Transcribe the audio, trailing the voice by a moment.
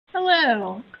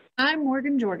Hello, I'm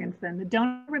Morgan Jorgensen, the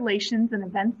Donor Relations and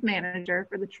Events Manager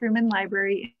for the Truman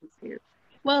Library and Museum.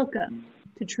 Welcome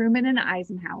to Truman and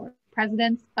Eisenhower,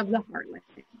 Presidents of the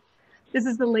Heartland. This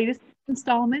is the latest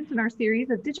installment in our series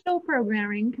of digital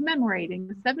programming commemorating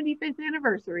the 75th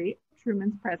anniversary of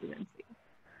Truman's presidency.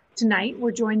 Tonight, we're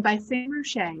joined by Sam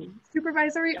Rushay,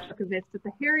 Supervisory Archivist at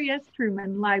the Harry S.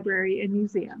 Truman Library and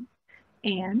Museum,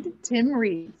 and Tim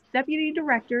Rives, Deputy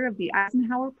Director of the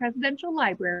Eisenhower Presidential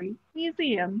Library,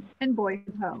 Museum, and Boys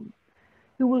Home,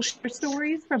 who will share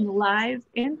stories from the lives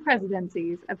and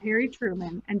presidencies of Harry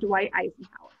Truman and Dwight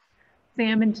Eisenhower.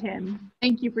 Sam and Tim,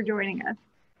 thank you for joining us.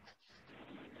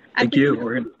 Thank you,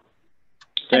 Morgan.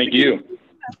 Thank you.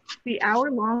 The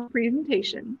hour-long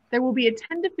presentation, there will be a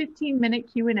 10 to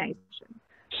 15-minute Q&A session.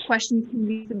 Questions can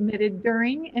be submitted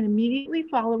during and immediately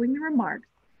following the remarks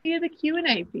via the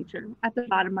Q&A feature at the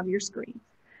bottom of your screen.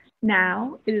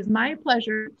 Now, it is my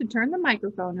pleasure to turn the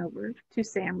microphone over to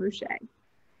Sam Rushay.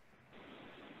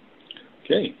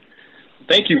 Okay.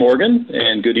 Thank you, Morgan,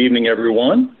 and good evening,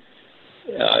 everyone.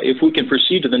 If we can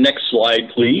proceed to the next slide,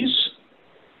 please.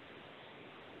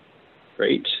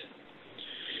 Great.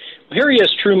 Harry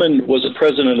S. Truman was a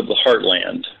president of the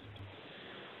Heartland.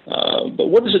 But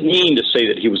what does it mean to say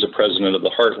that he was a president of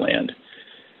the Heartland?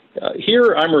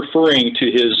 Here I'm referring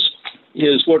to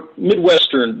his what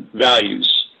Midwestern values: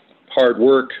 hard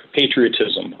work,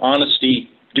 patriotism, honesty,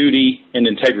 duty, and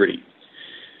integrity.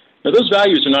 Now, those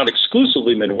values are not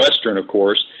exclusively Midwestern, of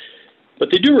course, but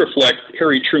they do reflect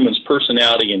Harry Truman's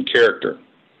personality and character.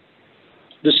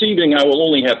 This evening, I will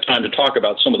only have time to talk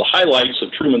about some of the highlights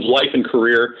of Truman's life and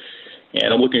career,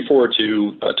 and I'm looking forward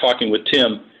to talking with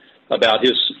Tim about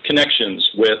his connections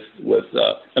with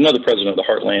another president of the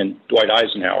Heartland, Dwight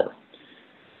Eisenhower.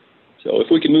 So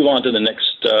if we can move on to the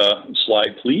next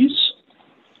slide, please.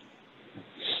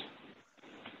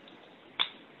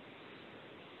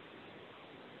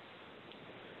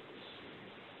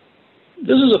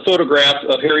 This is a photograph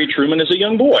of Harry Truman as a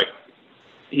young boy.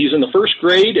 He's in the first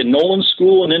grade at Nolan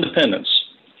School in Independence.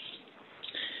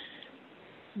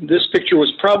 This picture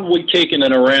was probably taken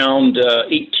in around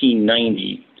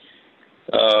 1890.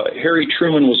 Harry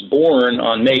Truman was born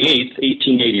on May 8th,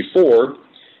 1884,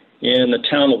 in the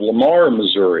town of Lamar,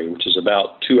 Missouri, which is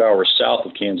about 2 hours south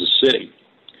of Kansas City.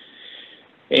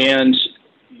 And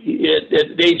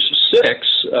at age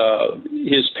 6,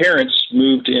 his parents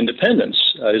moved to Independence.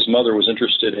 His mother was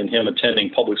interested in him attending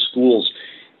public schools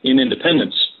in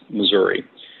Independence, Missouri.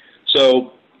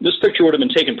 So this picture would have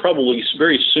been taken probably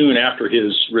very soon after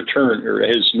his return or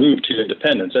his move to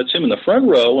Independence. That's him in the front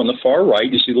row. On the far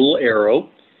right, you see the little arrow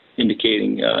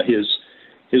indicating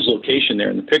his location there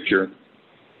in the picture.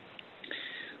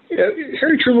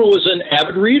 Harry Truman was an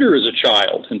avid reader as a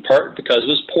child, in part because of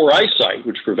his poor eyesight,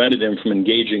 which prevented him from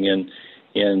engaging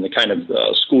in the kind of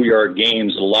schoolyard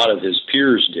games that a lot of his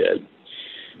peers did.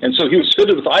 And so he was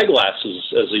fitted with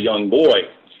eyeglasses as a young boy,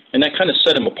 and that kind of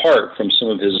set him apart from some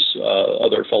of his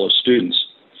other fellow students.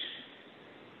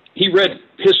 He read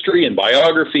history and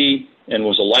biography and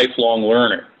was a lifelong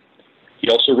learner. He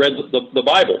also read the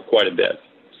Bible quite a bit.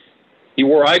 He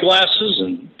wore eyeglasses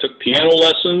and took piano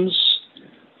lessons,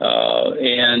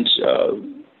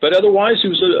 but otherwise he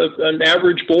was an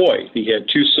average boy. He had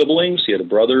 2 siblings. He had a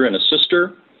brother and a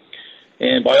sister.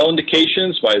 And by all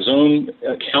indications, by his own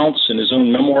accounts and his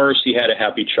own memoirs, he had a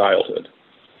happy childhood.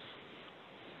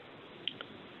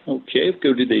 Okay,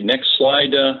 go to the next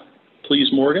slide,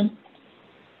 please, Morgan.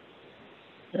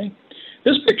 Okay.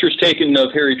 This picture is taken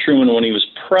of Harry Truman when he was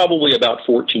probably about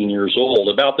 14 years old,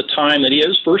 about the time that he had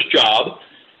his first job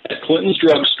at Clinton's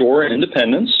drugstore in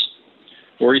Independence,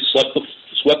 where he swept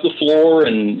the floor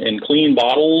and cleaned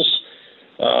bottles,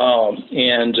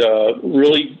 and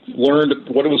really learned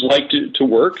what it was like to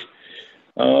work.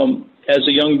 As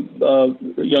a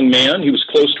young man, he was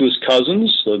close to his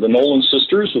cousins, the Nolan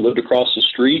sisters, who lived across the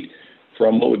street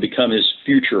from what would become his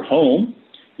future home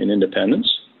in Independence,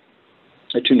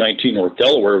 at 219 North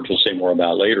Delaware, which we'll say more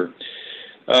about later.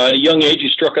 At a young age, he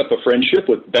struck up a friendship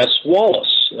with Bess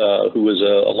Wallace, who was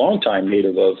a longtime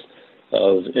native of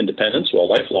Independence, well,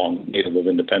 lifelong native of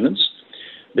Independence.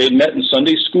 They had met in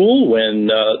Sunday school when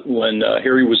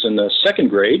Harry was in the 2nd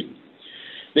grade.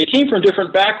 They came from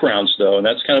different backgrounds, though, and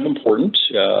that's kind of important,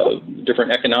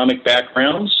 different economic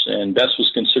backgrounds, and Bess was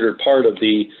considered part of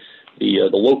the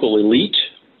local elite.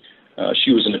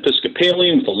 She was an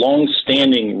Episcopalian with a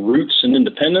long-standing roots in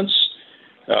Independence.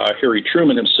 Harry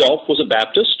Truman himself was a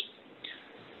Baptist.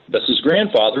 Bess's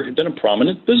grandfather had been a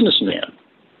prominent businessman.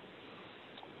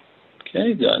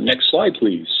 Okay, next slide,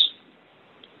 please.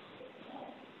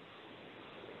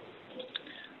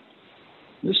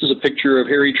 This is a picture of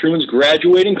Harry Truman's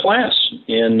graduating class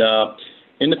in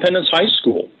Independence High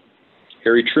School.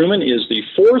 Harry Truman is the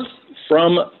fourth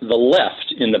from the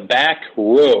left in the back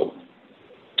row.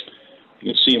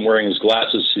 You can see him wearing his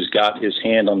glasses. He's got his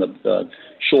hand on the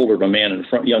shoulder of a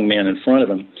young man in front of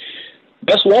him.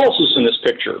 Bess Wallace is in this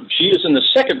picture. She is in the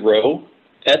second row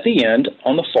at the end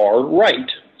on the far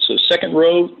right. So second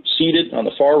row, seated on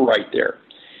the far right there.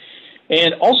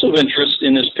 And also of interest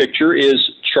in this picture is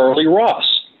Charlie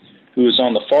Ross, who is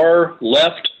on the far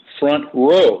left front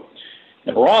row.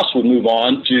 And Ross would move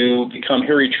on to become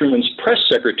Harry Truman's press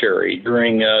secretary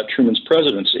during Truman's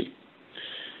presidency.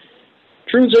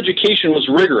 Truman's education was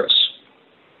rigorous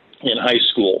in high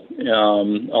school,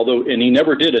 and he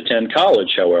never did attend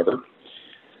college, however.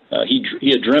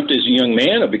 He had dreamt as a young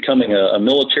man of becoming a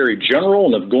military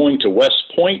general and of going to West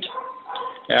Point.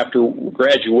 After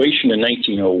graduation in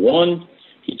 1901,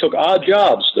 he took odd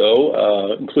jobs,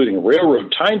 though, including a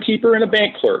railroad timekeeper and a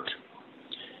bank clerk.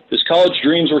 His college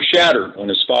dreams were shattered when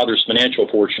his father's financial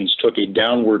fortunes took a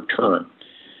downward turn,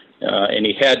 and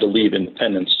he had to leave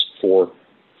Independence for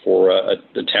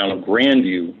the town of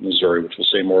Grandview, Missouri, which we'll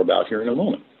say more about here in a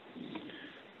moment.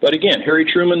 But again, Harry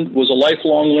Truman was a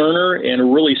lifelong learner and a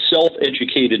really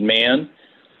self-educated man.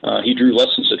 He drew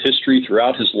lessons of history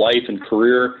throughout his life and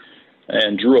career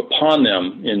and drew upon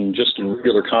them in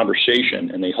regular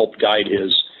conversation, and they helped guide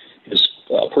his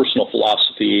personal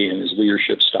philosophy and his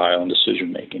leadership style and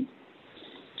decision-making.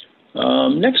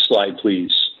 Next slide,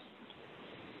 please.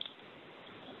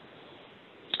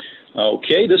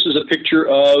 Okay, this is a picture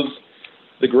of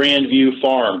the Grandview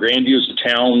Farm. Grandview is a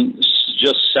town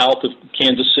just south of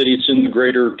Kansas City. It's in the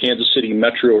greater Kansas City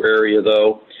metro area,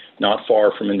 though, not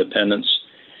far from Independence.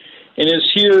 And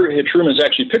Truman is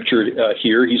actually pictured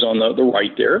here. He's on the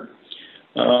right there.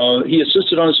 He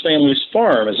assisted on his family's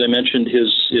farm. As I mentioned,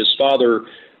 his father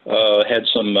had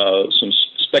some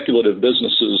speculative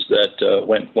businesses that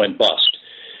went bust.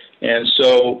 And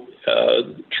so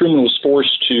Truman was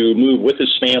forced to move with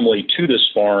his family to this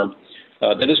farm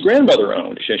that his grandmother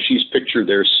owned. She's pictured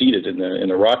there seated in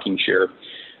the rocking chair.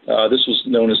 This was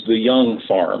known as the Young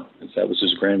Farm. That was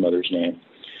his grandmother's name.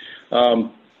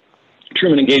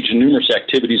 Truman engaged in numerous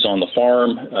activities on the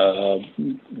farm,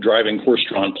 driving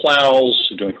horse-drawn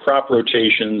plows, doing crop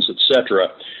rotations, etc.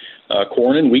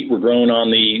 Corn and wheat were grown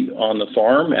on the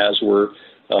farm, as were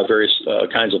various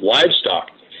kinds of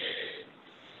livestock.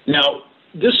 Now,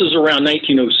 this is around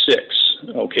 1906.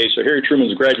 Okay, so Harry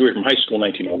Truman's graduated from high school in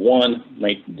 1901,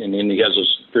 and then he has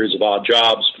those periods of odd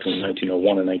jobs between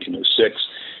 1901 and 1906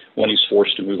 when he's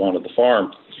forced to move on to the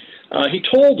farm. He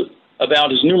told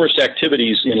about his numerous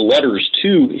activities in letters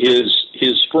to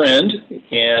his friend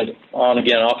and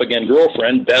on-again, off-again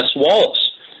girlfriend, Bess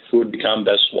Wallace, who would become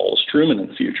Bess Wallace Truman in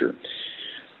the future.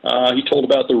 He told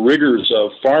about the rigors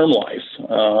of farm life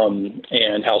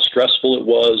and how stressful it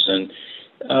was, and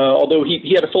although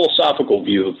he had a philosophical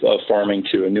view of farming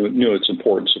too, and knew its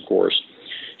importance, of course.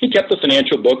 He kept the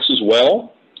financial books as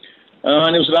well,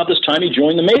 and it was about this time he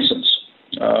joined the Masons,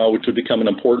 which would become an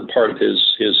important part of his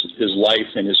life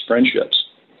and his friendships.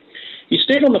 He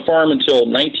stayed on the farm until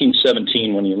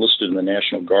 1917 when he enlisted in the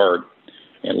National Guard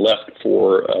and left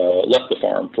the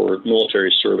farm for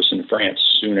military service in France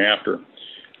soon after,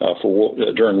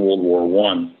 during World War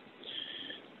I.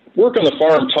 Work on the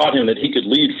farm taught him that he could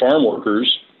lead farm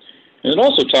workers, and it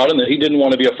also taught him that he didn't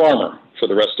want to be a farmer for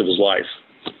the rest of his life.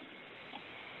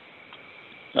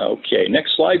 Okay,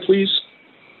 next slide, please.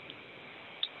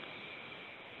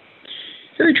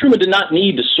 Harry Truman did not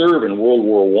need to serve in World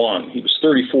War I. He was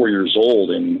 34 years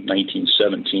old in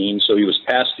 1917, so he was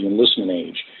past the enlistment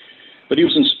age. But he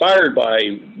was inspired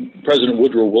by President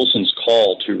Woodrow Wilson's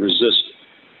call to resist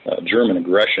German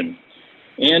aggression.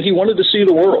 And he wanted to see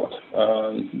the world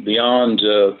beyond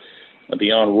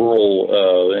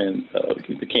rural and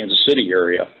the Kansas City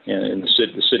area and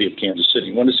the city of Kansas City.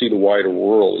 He wanted to see the wider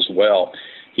world as well.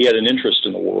 He had an interest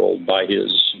in the world by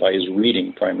his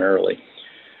reading primarily.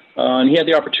 And he had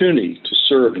the opportunity to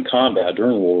serve in combat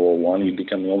during World War I. He'd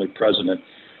become the only president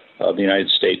of the United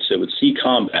States that would see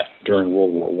combat during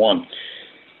World War I.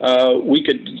 We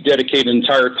could dedicate an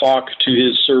entire talk to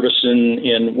his service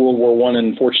in World War I, and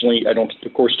unfortunately, I don't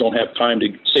have time to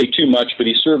say too much, but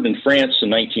he served in France in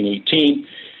 1918.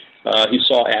 He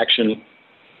saw action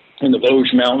in the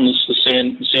Vosges Mountains, the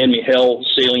San Miguel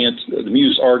salient, the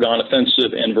Meuse-Argonne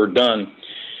offensive, and Verdun.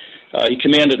 He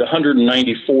commanded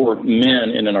 194 men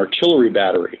in an artillery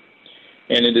battery,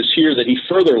 and it is here that he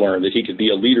further learned that he could be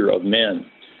a leader of men.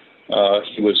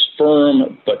 He was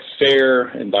firm but fair,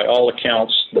 and by all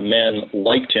accounts, the men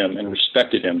liked him and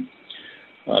respected him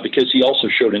because he also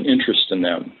showed an interest in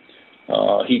them.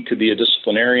 He could be a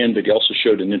disciplinarian, but he also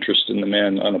showed an interest in the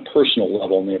men on a personal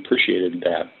level, and they appreciated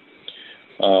that.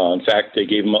 In fact, they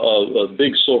gave him a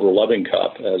big silver loving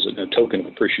cup as a token of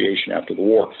appreciation after the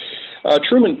war.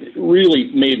 Truman really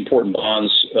made important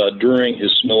bonds during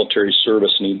his military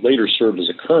service, and he later served as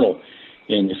a colonel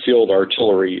in the Field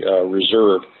Artillery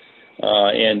Reserve.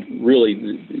 And really,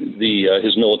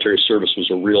 his military service was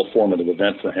a real formative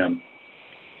event for him.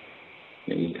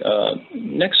 Okay,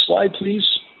 next slide, please.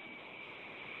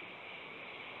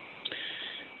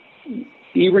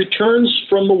 He returns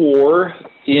from the war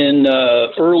in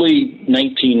early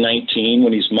 1919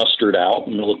 when he's mustered out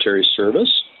in military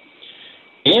service,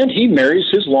 and he marries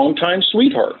his longtime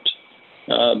sweetheart,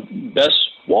 Bess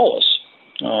Wallace,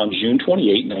 on June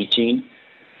 28,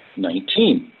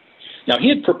 1919. Now, he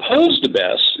had proposed to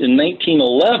Bess in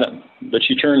 1911, but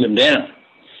she turned him down.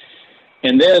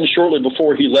 And then shortly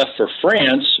before he left for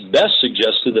France, Bess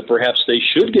suggested that perhaps they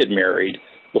should get married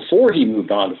before he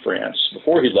moved on to France,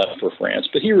 before he left for France,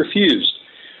 but he refused,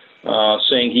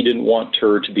 saying he didn't want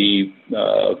her to be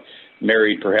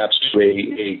married perhaps to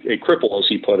a cripple, as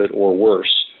he put it, or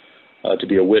worse, to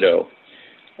be a widow.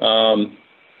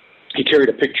 He carried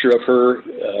a picture of her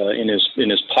in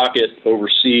his pocket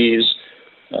overseas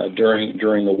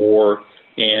during the war,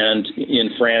 and in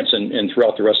France and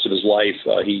throughout the rest of his life,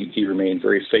 he remained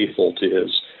very faithful to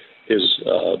his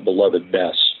beloved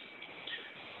Bess.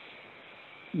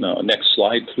 Now, next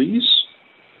slide, please.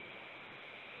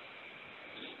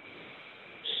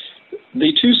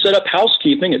 The two set up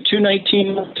housekeeping at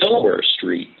 219 Delaware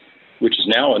Street, which is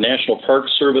now a National Park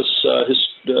Service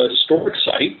historic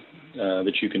site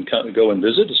that you can go and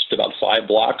visit. It's about 5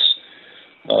 blocks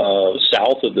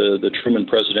south of the Truman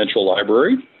Presidential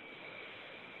Library.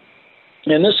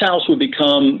 And this house would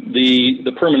become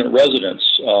the permanent residence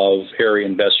of Harry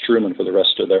and Bess Truman for the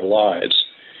rest of their lives.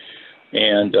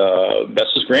 And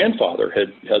Bess's grandfather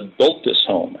had built this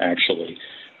home, actually.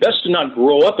 Bess did not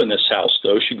grow up in this house,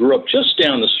 though. She grew up just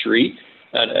down the street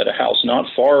at a house not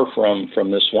far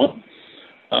from this one.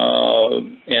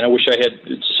 And I wish I had,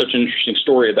 it's such an interesting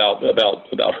story about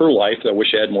her life that I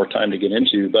wish I had more time to get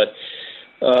into. But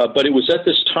it was at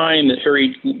this time that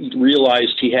Harry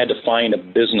realized he had to find a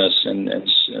business and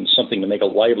something to make a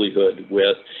livelihood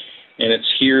with. And it's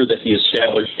here that he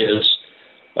established his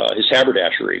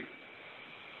haberdashery,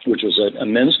 which was a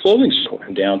men's clothing store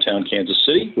in downtown Kansas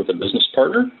City with a business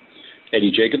partner,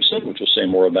 Eddie Jacobson, which we'll say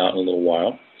more about in a little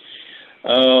while.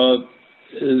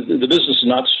 The business did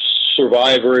not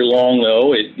survive very long,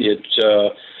 though. It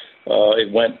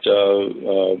went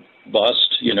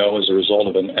bust, as a result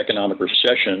of an economic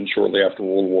recession shortly after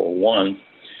World War I.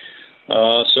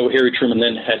 So Harry Truman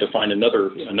then had to find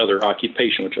another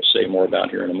occupation, which I'll say more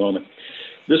about here in a moment.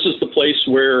 This is the place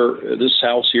where, this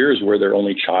house here is where their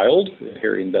only child,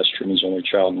 Harry and Bess Truman's only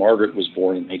child, Margaret, was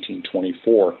born in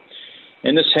 1824.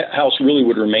 And this house really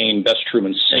would remain Bess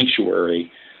Truman's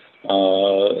sanctuary,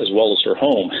 as well as her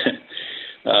home,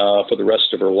 for the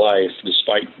rest of her life.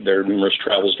 Despite their numerous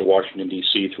travels to Washington,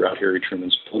 D.C. throughout Harry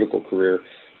Truman's political career,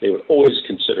 they would always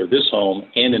consider this home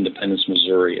and Independence,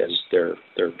 Missouri as their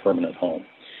permanent home.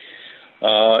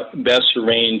 Bess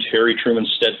remained Harry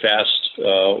Truman's steadfast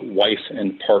wife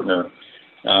and partner,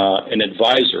 an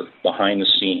advisor behind the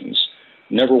scenes.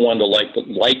 Never one to like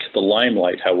the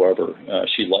limelight, however.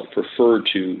 She preferred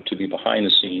to be behind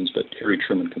the scenes, but Harry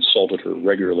Truman consulted her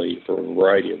regularly for a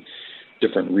variety of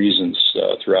different reasons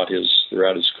throughout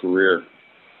his career.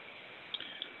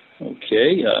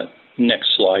 Okay,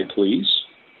 next slide, please.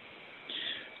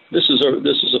 This is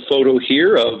a photo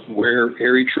here of where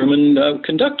Harry Truman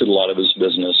conducted a lot of his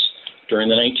business during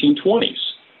the 1920s.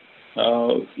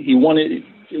 He wanted,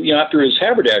 after his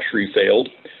haberdashery failed,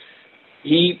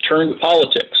 he turned to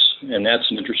politics, and that's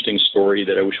an interesting story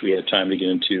that I wish we had time to get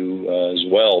into as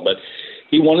well. But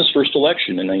he won his first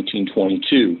election in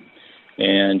 1922,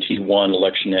 and he won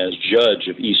election as judge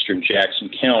of Eastern Jackson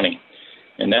County.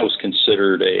 And that was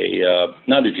considered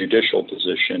not a judicial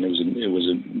position. It was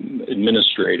an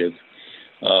administrative,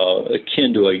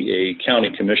 akin to a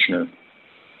county commissioner.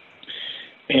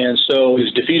 And so he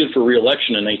was defeated for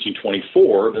re-election in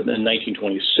 1924, but then in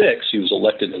 1926 he was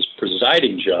elected as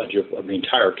presiding judge of the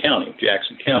entire county,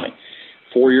 Jackson County.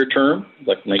 4-year term,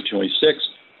 elected in 1926,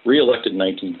 re-elected in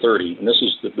 1930. And this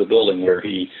was the building where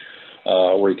he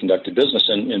conducted business,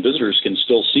 and visitors can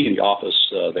still see the office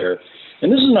there.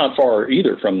 And this is not far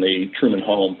either from the Truman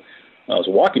home. It's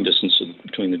a walking distance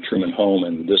between the Truman home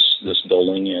and this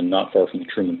building, and not far from the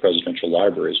Truman Presidential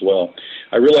Library as well.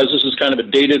 I realize this is kind of a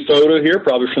dated photo here,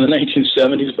 probably from the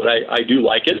 1970s, but I do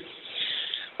like it.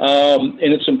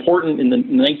 And it's important in the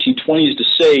 1920s to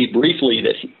say briefly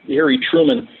that Harry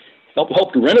Truman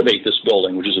helped renovate this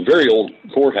building, which is a very old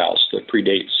courthouse that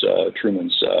predates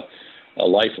Truman's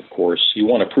life, of course. He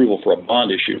won approval for a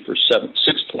bond issue for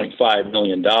 $6.5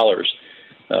 million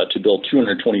to build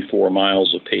 224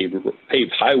 miles of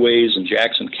paved highways in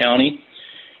Jackson County,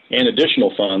 and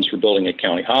additional funds for building a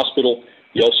county hospital.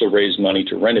 He also raised money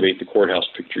to renovate the courthouse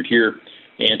pictured here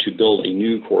and to build a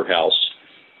new courthouse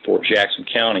for Jackson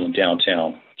County in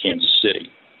downtown Kansas City.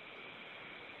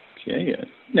 Okay,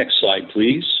 next slide,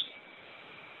 please.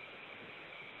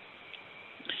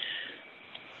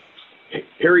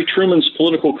 Harry Truman's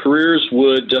political careers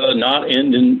would not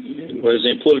end in,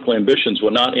 political ambitions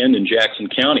would not end in Jackson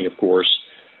County, of course.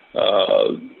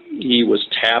 He was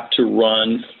tapped to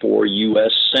run for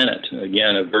U.S. Senate.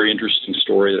 Again, a very interesting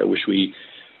story that I wish we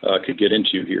could get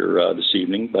into here this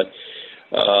evening. But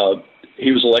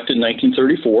he was elected in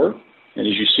 1934, and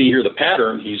as you see here, the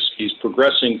pattern, he's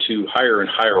progressing to higher and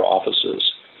higher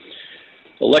offices.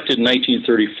 Elected in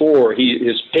 1934,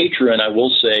 his patron, I will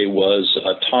say, was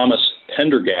Thomas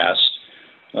Pendergast,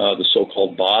 the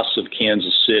so-called boss of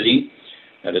Kansas City,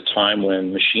 at a time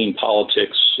when machine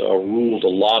politics ruled a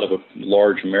lot of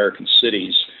large American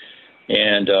cities.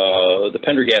 And the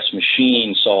Pendergast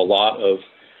machine saw a lot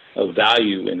of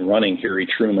value in running Harry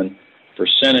Truman for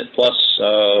Senate, plus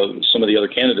some of the other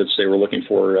candidates they were looking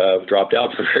for dropped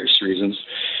out for various reasons.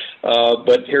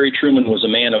 But Harry Truman was a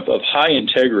man of high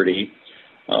integrity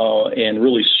and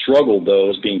really struggled, though,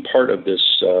 as being part of this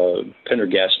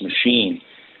Pendergast machine.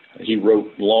 He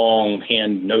wrote long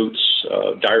hand notes,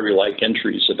 diary-like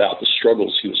entries about the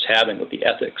struggles he was having with the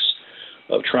ethics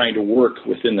of trying to work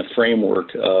within the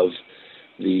framework of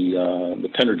the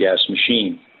Pendergast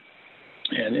machine.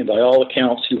 And by all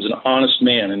accounts, he was an honest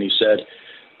man, and he said,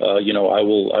 you know, I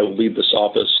will leave this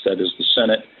office, that is the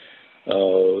Senate,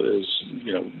 is,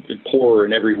 you know, poorer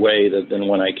in every way than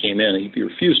when I came in. He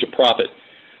refused to profit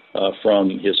from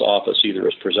his office, either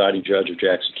as presiding judge of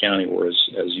Jackson County or as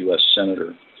U.S.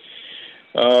 Senator.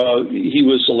 He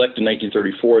was elected in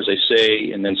 1934, as I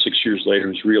say, and then 6 years later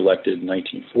was reelected in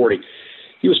 1940.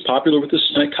 He was popular with his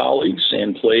Senate colleagues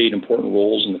and played important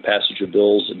roles in the passage of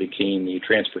bills that became the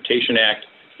Transportation Act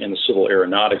and the Civil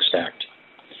Aeronautics Act.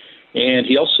 And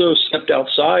he also stepped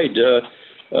outside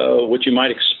what you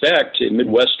might expect a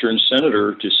Midwestern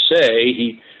senator to say.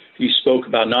 He spoke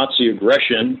about Nazi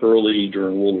aggression early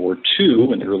during World War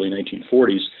II in the early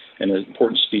 1940s in an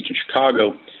important speech in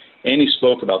Chicago, and he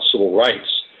spoke about civil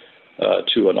rights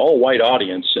to an all-white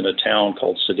audience in a town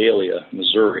called Sedalia,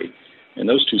 Missouri. And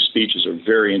those two speeches are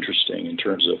very interesting in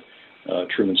terms of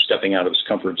Truman stepping out of his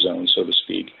comfort zone, so to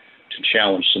speak, to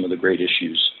challenge some of the great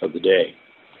issues of the day.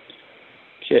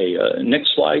 Okay,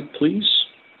 next slide, please.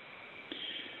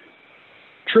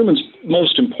 Truman's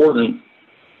most important,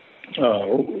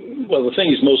 well, the thing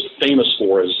he's most famous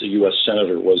for as a U.S.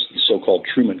 Senator was the so-called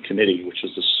Truman Committee, which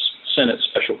was the Senate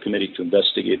Special Committee to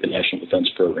investigate the National Defense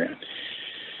Program,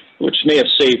 which may have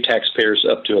saved taxpayers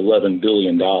up to $11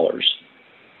 billion.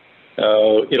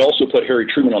 It also put Harry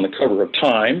Truman on the cover of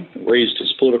Time, raised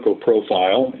his political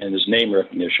profile and his name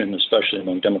recognition, especially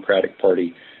among Democratic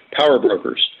Party power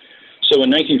brokers. So in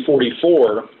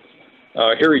 1944,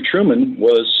 Harry Truman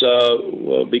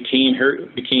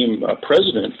became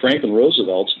President Franklin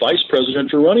Roosevelt's vice president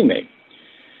for running mate.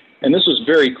 And this was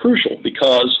very crucial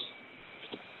because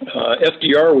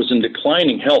FDR was in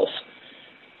declining health.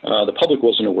 The public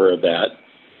wasn't aware of that,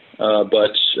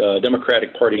 but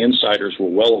Democratic Party insiders were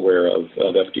well aware of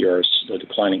FDR's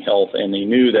declining health, and they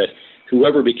knew that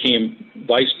whoever became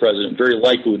vice president very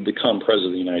likely would become president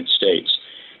of the United States.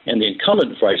 And the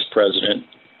incumbent vice president,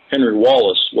 Henry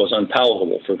Wallace, was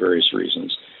unpalatable for various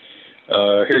reasons.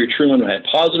 Harry Truman had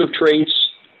positive traits,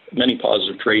 many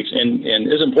positive traits, and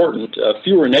as important,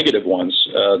 fewer negative ones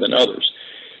than others.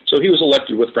 So he was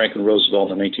elected with Franklin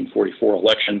Roosevelt in the 1944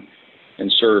 election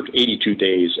and served 82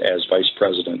 days as vice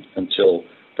president until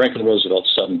Franklin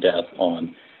Roosevelt's sudden death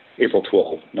on April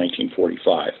 12,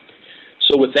 1945.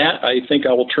 So with that, I think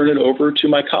I will turn it over to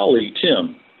my colleague,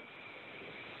 Tim.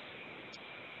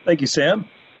 Thank you, Sam.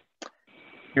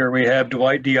 Here we have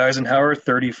Dwight D. Eisenhower,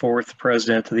 34th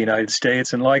President of the United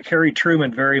States, and like Harry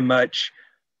Truman, very much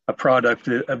a product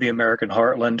of the American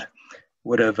heartland,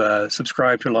 would have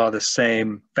subscribed to a lot of the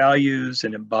same values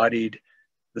and embodied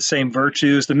the same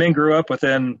virtues. The men grew up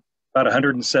within about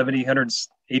 170,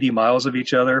 180 miles of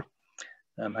each other,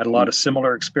 had a lot of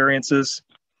similar experiences.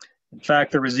 In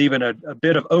fact, there was even a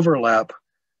bit of overlap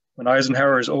when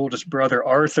Eisenhower's oldest brother,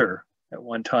 Arthur, at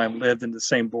one time lived in the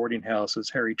same boarding house as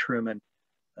Harry Truman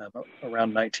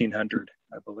around 1900,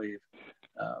 I believe.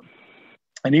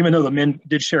 And even though the men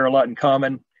did share a lot in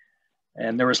common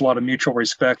and there was a lot of mutual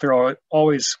respect, there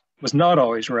always was not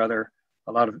always, rather,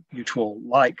 a lot of mutual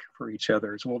like for each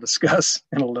other, as we'll discuss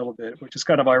in a little bit, which is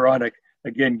kind of ironic,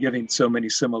 again, giving so many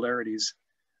similarities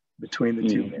between the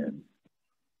two men.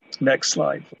 Next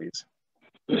slide, please.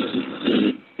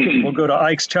 We'll go to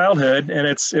Ike's childhood, and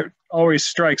it always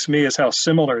strikes me as how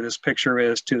similar this picture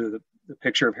is to the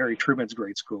picture of Harry Truman's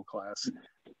grade school class.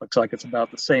 Looks like it's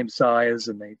about the same size,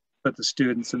 and they put the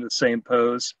students in the same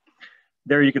pose.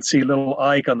 There you can see little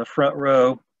Ike on the front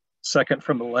row, second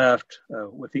from the left,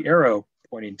 with the arrow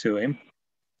pointing to him.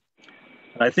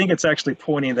 And I think it's actually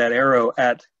pointing that arrow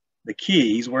at the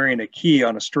key. He's wearing a key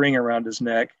on a string around his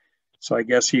neck. So I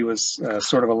guess he was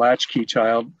sort of a latchkey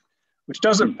child, which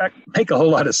doesn't make a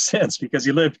whole lot of sense because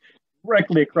he lived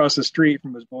directly across the street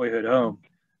from his boyhood home,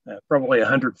 probably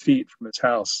 100 feet from his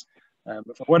house.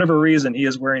 But for whatever reason, he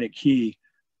is wearing a key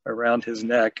around his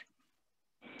neck.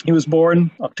 He was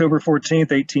born October 14th,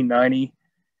 1890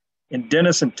 in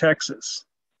Denison, Texas,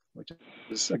 which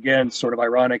is, again, sort of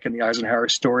ironic in the Eisenhower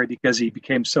story because he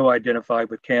became so identified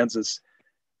with Kansas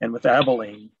and with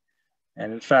Abilene.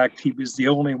 And in fact, he was the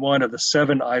only one of the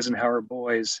 7 Eisenhower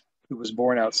boys who was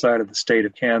born outside of the state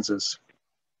of Kansas.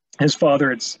 His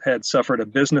father had suffered a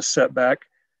business setback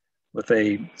with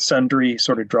a sundry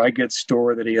sort of dry goods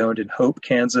store that he owned in Hope,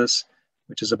 Kansas,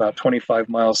 which is about 25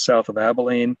 miles south of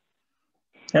Abilene.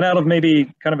 And out of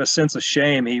maybe kind of a sense of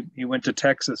shame, he went to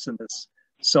Texas in this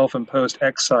self-imposed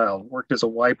exile, worked as a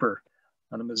wiper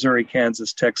on the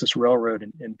Missouri-Kansas-Texas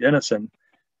Railroad in Denison.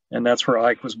 And that's where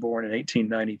Ike was born in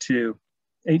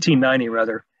 1890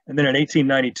 rather. And then in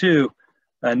 1892,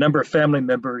 a number of family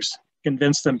members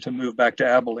convinced them to move back to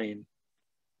Abilene.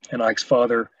 And Ike's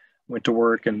father went to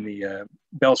work in the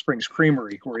Bell Springs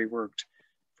Creamery, where he worked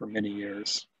for many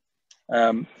years.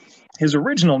 His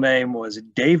original name was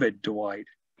David Dwight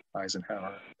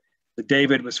Eisenhower. The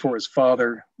David was for his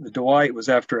father. The Dwight was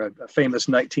after a famous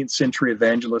 19th century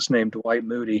evangelist named Dwight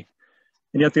Moody.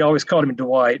 And yet they always called him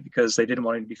Dwight because they didn't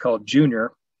want him to be called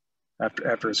Junior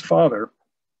after his father.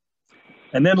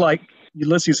 And then, like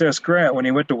Ulysses S. Grant, when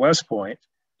he went to West Point,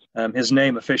 his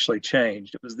name officially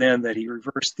changed. It was then that he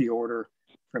reversed the order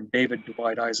from David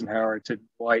Dwight Eisenhower to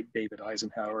Dwight David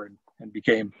Eisenhower and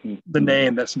became the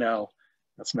name that's now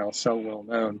so well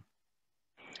known.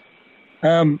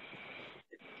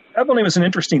 Abilene was an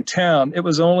interesting town. It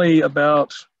was only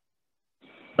about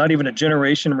not even a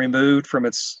generation removed from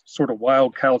its sort of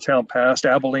wild cowtown past.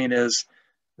 Abilene is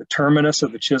the terminus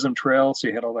of the Chisholm Trail, so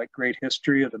you had all that great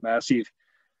history of the massive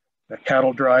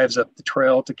cattle drives up the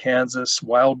trail to Kansas.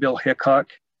 Wild Bill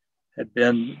Hickok had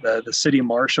been the city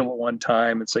marshal at one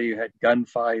time, and so you had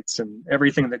gunfights and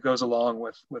everything that goes along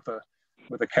with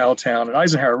a cow town. And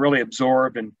Eisenhower really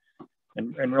absorbed and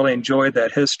really enjoyed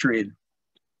that history.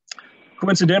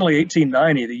 Coincidentally,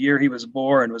 1890, the year he was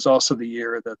born, was also the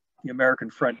year that the American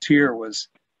frontier was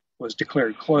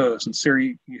declared closed. And so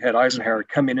you had Eisenhower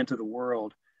coming into the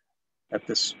world at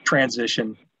this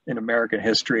transition in American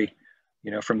history,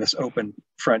 from this open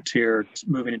frontier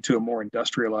moving into a more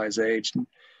industrialized age. And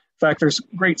in fact, there's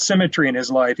great symmetry in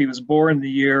his life. He was born the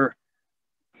year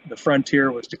the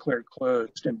frontier was declared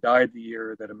closed and died the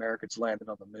year that Americans landed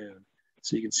on the moon.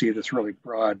 So you can see this really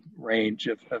broad range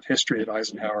of history that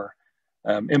Eisenhower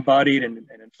embodied, and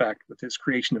in fact, with his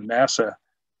creation of NASA,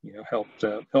 helped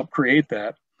create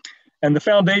that. And the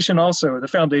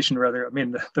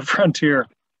frontier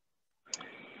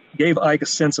gave Ike a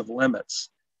sense of limits.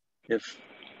 If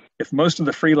most of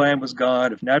the free land was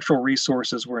gone, if natural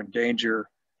resources were in danger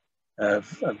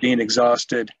of being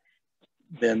exhausted,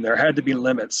 then there had to be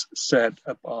limits set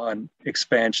upon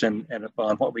expansion and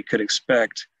upon what we could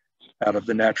expect out of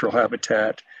the natural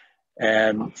habitat.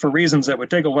 And for reasons that would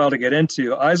take a while to get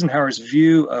into, Eisenhower's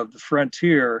view of the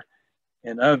frontier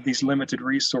and of these limited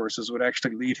resources would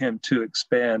actually lead him to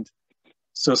expand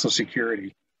Social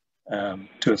Security to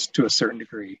a certain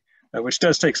degree, which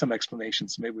does take some explanation,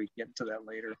 so maybe we can get into that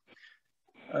later.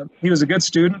 He was a good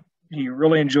student. He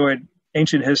really enjoyed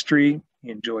ancient history.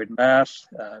 He enjoyed math,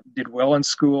 did well in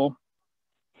school.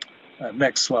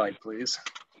 Next slide, please.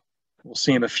 We'll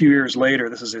see him a few years later.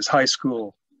 This is his high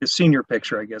school, his senior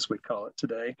picture, I guess we'd call it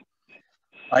today.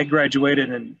 I graduated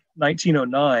in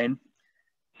 1909.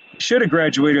 He should have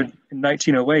graduated in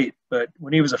 1908, but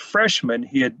when he was a freshman,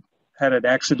 he had an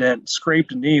accident,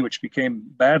 scraped a knee, which became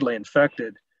badly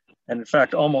infected, and in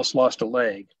fact, almost lost a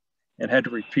leg and had to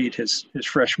repeat his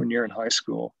freshman year in high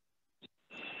school.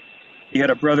 He had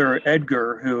a brother,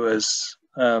 Edgar, who was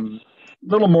a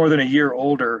little more than a year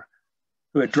older,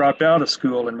 who had dropped out of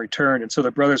school and returned. And so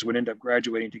the brothers would end up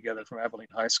graduating together from Abilene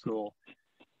High School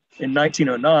in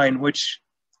 1909, which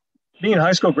being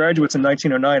high school graduates in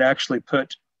 1909 actually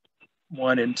put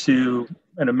one into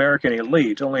an American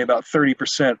elite. Only about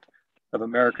 30% of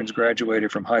Americans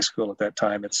graduated from high school at that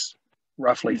time. It's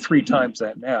roughly 3 times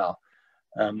that now.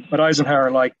 But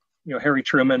Eisenhower, like Harry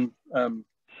Truman,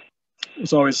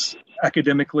 was always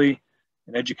academically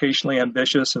and educationally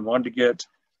ambitious and wanted to get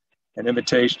an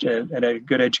invitation and a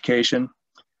good education.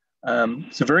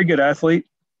 He's a very good athlete,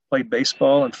 played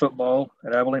baseball and football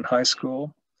at Abilene High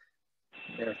School.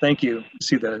 There, thank you. You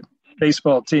see the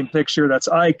baseball team picture. That's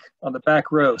Ike on the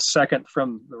back row, second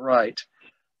from the right.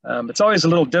 It's always a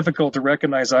little difficult to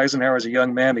recognize Eisenhower as a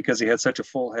young man because he had such a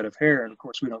full head of hair. And of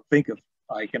course, we don't think of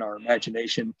Ike in our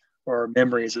imagination or our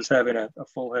memories as having a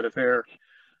full head of hair.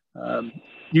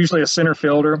 Usually a center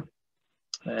fielder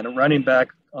and a running back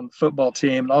on the football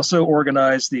team. Also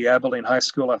organized the Abilene High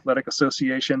School Athletic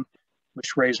Association,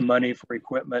 which raised money for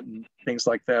equipment and things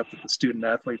like that the student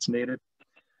athletes needed.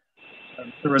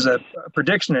 There was a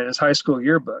prediction in his high school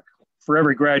yearbook. For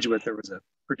every graduate, there was a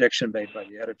prediction made by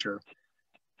the editor.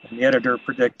 And the editor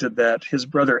predicted that his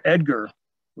brother Edgar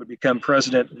would become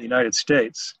president of the United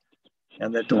States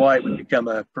and that Dwight would become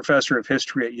a professor of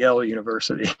history at Yale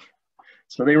University.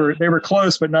 So they were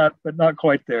close, but not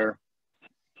quite there.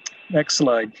 Next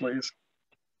slide, please.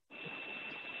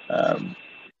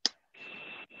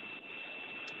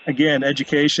 Again,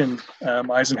 education.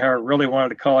 Eisenhower really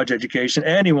wanted a college education,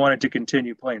 and he wanted to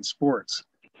continue playing sports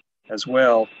as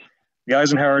well. The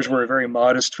Eisenhowers were a very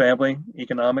modest family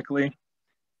economically.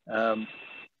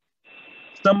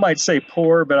 Some might say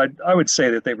poor, but I would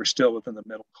say that they were still within the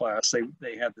middle class.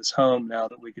 They had this home now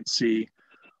that we can see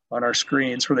on our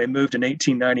screens where they moved in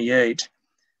 1898.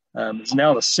 It's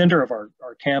now the center of our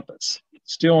campus,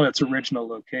 still in its original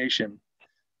location.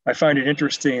 I find it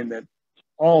interesting that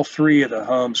all 3 of the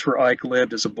homes where Ike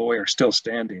lived as a boy are still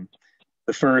standing.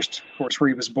 The first, of course, where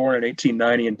he was born in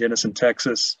 1890 in Denison,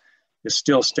 Texas, is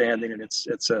still standing, and it's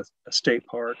a state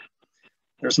park.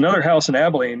 There's another house in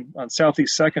Abilene on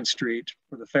Southeast 2nd Street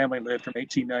where the family lived from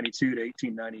 1892 to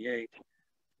 1898,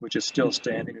 which is still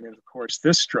standing. And then, of course,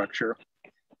 this structure,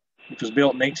 which was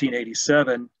built in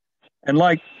 1887. And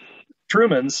like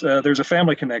Truman's, there's a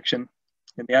family connection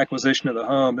in the acquisition of the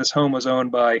home. This home was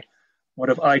owned by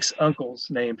one of Ike's uncles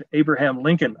named Abraham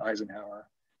Lincoln Eisenhower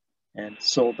and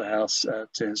sold the house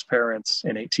to his parents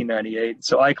in 1898.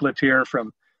 So Ike lived here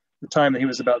from the time that he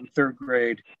was about in 3rd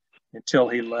grade until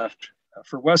he left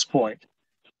for West Point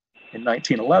in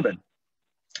 1911.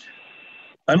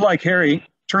 Unlike Harry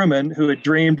Truman, who had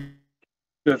dreamed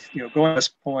of going to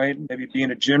West Point, maybe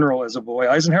being a general as a boy,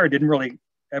 Eisenhower didn't really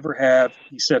ever have,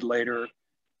 he said later,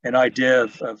 an idea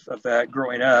of that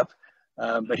growing up,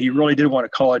 but he really did want a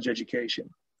college education.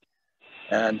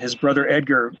 And his brother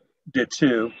Edgar did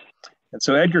too. And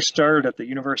so Edgar started at the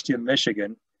University of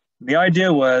Michigan. And the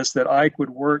idea was that Ike would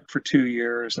work for 2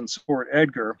 years and support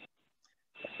Edgar.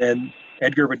 And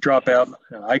Edgar would drop out,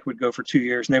 and Ike would go for 2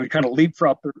 years, and they would kind of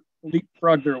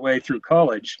leapfrog their way through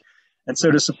college. And so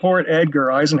to support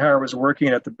Edgar, Eisenhower was working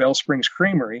at the Bell Springs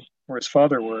Creamery, where his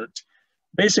father worked,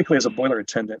 basically as a boiler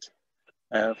attendant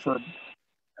for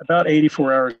about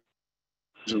 84 hours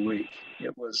a week.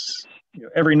 It was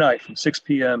every night from 6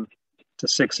 p.m. to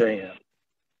 6 a.m.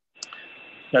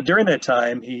 Now, during that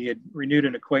time, he had renewed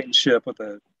an acquaintanceship with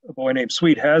a boy named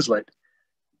Sweet Hazlitt.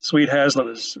 Sweet Hazlitt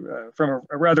was from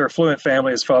a rather affluent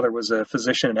family. His father was a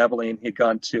physician in Abilene. He'd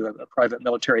gone to a private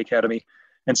military academy,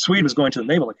 and Sweet was going to the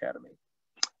Naval Academy.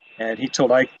 And he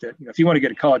told Ike that if you want to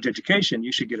get a college education,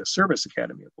 you should get a service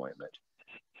academy appointment.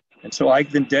 And so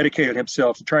Ike then dedicated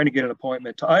himself to trying to get an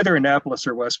appointment to either Annapolis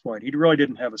or West Point. He really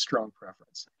didn't have a strong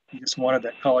preference. He just wanted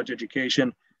that college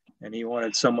education, and he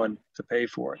wanted someone to pay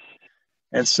for it.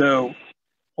 And so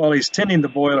while he's tending the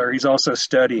boiler, he's also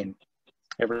studying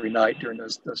every night during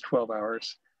those 12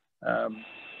 hours.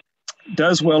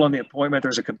 Does well on the appointment.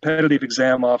 There's a competitive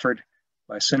exam offered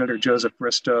by Senator Joseph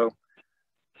Bristow,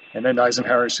 and then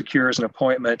Eisenhower secures an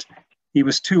appointment. He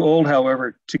was too old,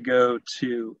 however, to go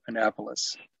to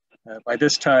Annapolis. By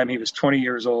this time, he was 20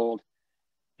 years old,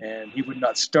 and he would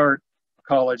not start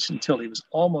college until he was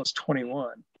almost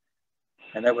 21.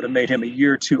 And that would have made him a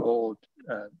year too old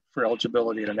for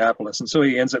eligibility at Annapolis. And so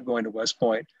he ends up going to West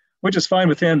Point, which is fine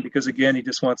with him because, again, he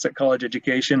just wants that college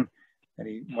education and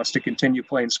he wants to continue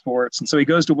playing sports. And so he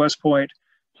goes to West Point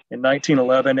in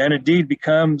 1911 and indeed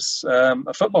becomes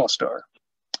a football star.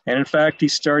 And in fact,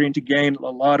 he's starting to gain a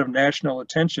lot of national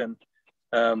attention.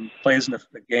 Plays in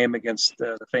the game against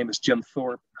the famous Jim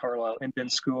Thorpe, Carlisle Indian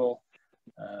School.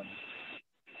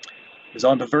 Is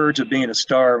on the verge of being a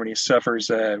star when he suffers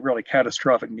a really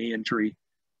catastrophic knee injury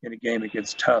in a game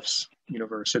against Tufts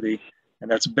University.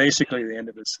 And that's basically the end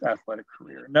of his athletic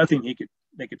career. Nothing he could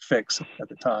fix at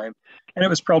the time. And it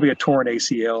was probably a torn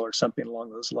ACL or something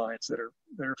along those lines that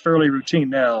are fairly routine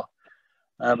now.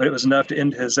 But it was enough to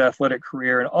end his athletic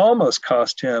career and almost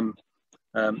cost him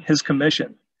his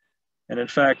commission. And in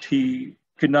fact, he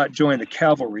could not join the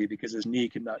cavalry because his knee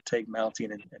could not take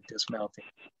mounting and dismounting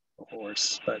a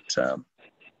horse. But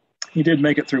he did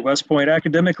make it through West Point.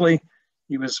 Academically,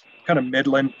 he was kind of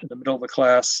middling in the middle of the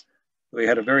class. He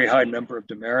had a very high number of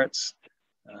demerits.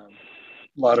 A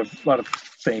lot of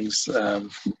things,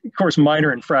 of course,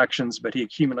 minor infractions, but he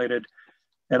accumulated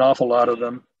an awful lot of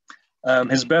them.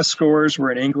 His best scores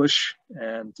were in English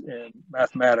and in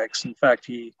mathematics. In fact,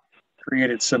 he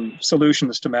created some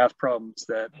solutions to math problems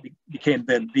that became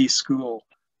then the school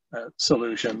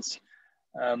solutions.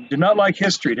 Did not like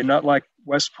history, did not like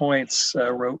West Point's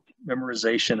rote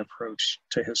memorization approach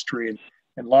to history,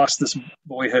 and lost this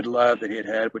boyhood love that he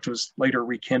had, which was later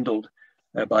rekindled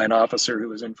by an officer who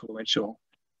was influential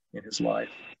in his life.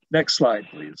 Next slide,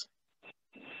 please.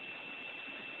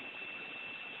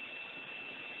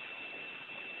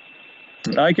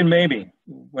 Ike and Mamie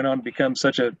went on to become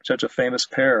such a famous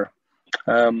pair.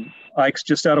 Ike's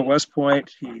just out of West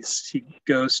Point. He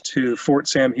goes to Fort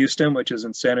Sam Houston, which is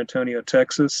in San Antonio,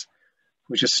 Texas,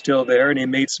 which is still there, and he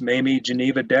meets Mamie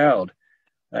Geneva Dowd.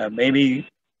 Mamie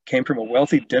came from a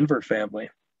wealthy Denver family.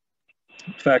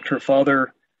 In fact, her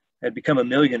father had become a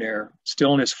millionaire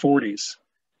still in his 40s,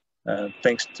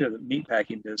 thanks to the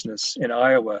meatpacking business in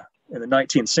Iowa in the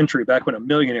 19th century, back when a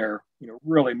millionaire,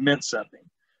 really meant something.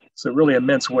 So really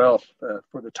immense wealth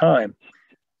for the time.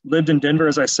 Lived in Denver,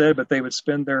 as I said, but they would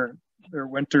spend their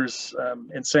winters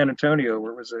in San Antonio,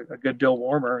 where it was a good deal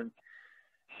warmer. And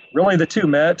really, the two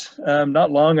met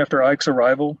not long after Ike's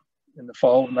arrival in the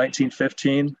fall of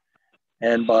 1915.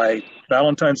 And by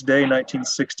Valentine's Day,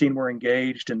 1916, were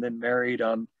engaged and then married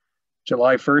on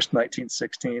July 1st,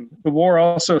 1916. The war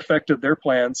also affected their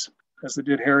plans, as it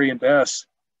did Harry and Bess,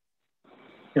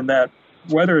 in that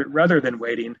rather than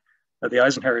waiting, the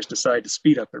Eisenhowers decided to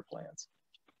speed up their plans.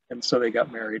 And so they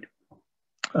got married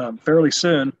fairly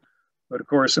soon. But of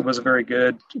course, it was a very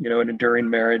good, an enduring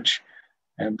marriage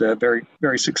and a very,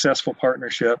 very successful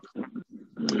partnership.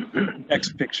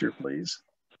 Next picture, please.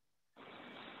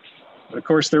 But of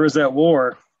course, there was that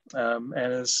war. And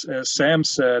as Sam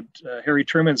said, Harry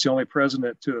Truman's the only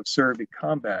president to have served in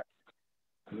combat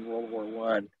in World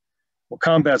War I. Well,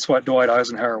 combat's what Dwight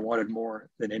Eisenhower wanted more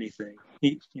than anything.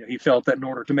 He felt that in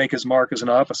order to make his mark as an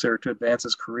officer, to advance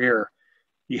his career,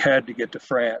 he had to get to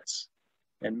France,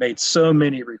 and made so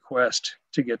many requests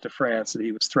to get to France that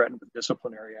he was threatened with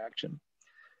disciplinary action.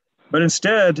 But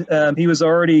instead, he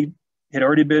had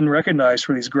already been recognized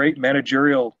for these great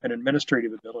managerial and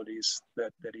administrative abilities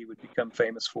that he would become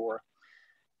famous for.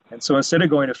 And so instead of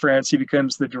going to France, he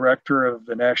becomes the director of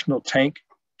the National Tank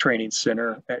Training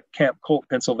Center at Camp Colt,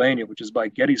 Pennsylvania, which is by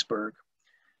Gettysburg.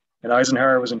 And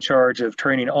Eisenhower was in charge of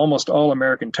training almost all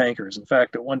American tankers. In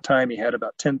fact, at one time, he had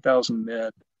about 10,000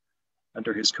 men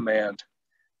under his command.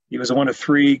 He was one of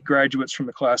 3 graduates from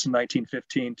the class in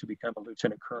 1915 to become a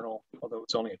lieutenant colonel, although it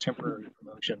was only a temporary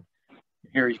promotion.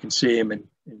 Here you can see him in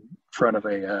front of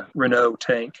a Renault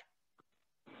tank,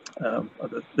 of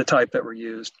the type that were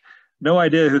used. No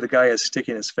idea who the guy is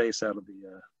sticking his face out of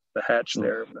the hatch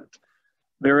there, but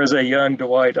there is a young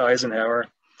Dwight Eisenhower.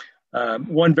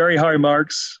 Won very high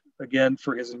marks, again,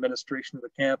 for his administration of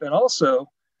the camp, and also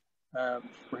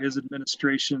for his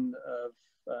administration of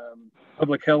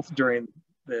public health during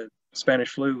the Spanish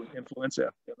flu influenza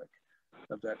epidemic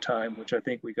of that time, which I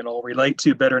think we can all relate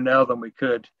to better now than we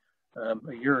could a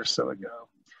year or so ago.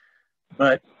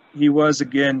 But he was,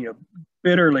 again,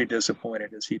 bitterly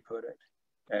disappointed, as he put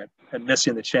it, at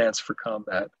missing the chance for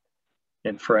combat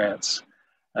in France.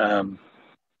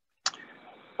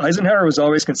 Eisenhower was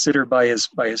always considered by his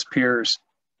peers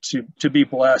to be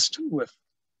blessed with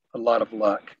a lot of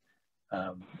luck.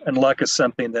 And luck is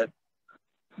something that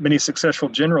many successful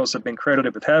generals have been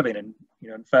credited with having. And,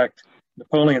 in fact,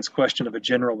 Napoleon's question of a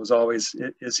general was always,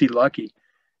 is he lucky?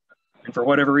 And for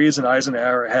whatever reason,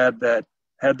 Eisenhower had that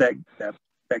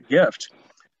gift.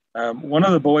 One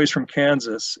of the boys from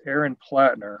Kansas, Aaron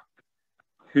Plattner,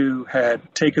 who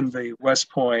had taken the West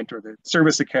Point or the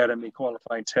Service Academy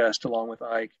qualifying test along with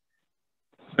Ike,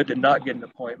 but did not get an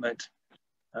appointment,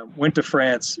 went to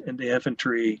France in the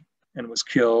infantry and was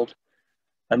killed.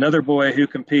 Another boy who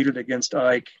competed against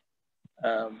Ike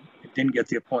didn't get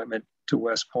the appointment to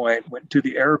West Point, went to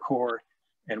the Air Corps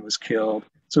and was killed.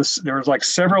 So there was like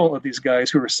several of these guys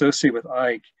who were associated with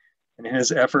Ike, and in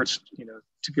his efforts,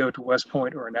 to go to West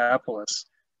Point or Annapolis,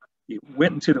 he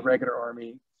went into the regular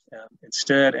army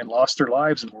instead and lost their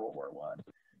lives in World War I.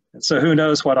 And so who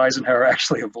knows what Eisenhower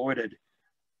actually avoided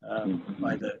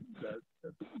by the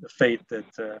fate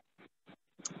that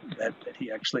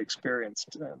he actually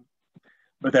experienced.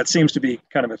 But that seems to be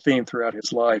kind of a theme throughout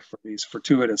his life, for these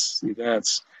fortuitous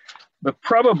events. But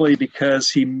probably because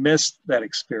he missed that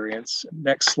experience.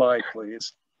 Next slide,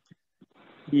 please.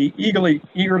 He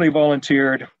eagerly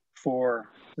volunteered for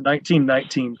the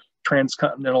 1919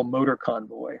 Transcontinental Motor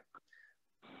Convoy,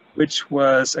 which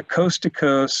was a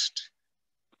coast-to-coast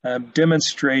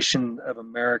demonstration of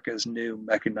America's new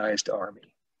mechanized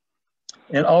army,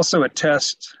 and also a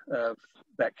test of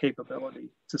that capability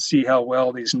to see how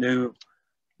well these new,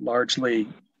 largely,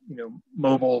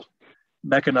 mobile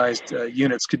mechanized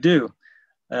units could do,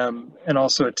 and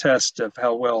also a test of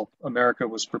how well America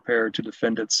was prepared to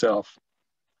defend itself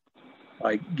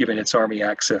by giving its army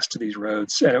access to these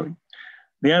roads. And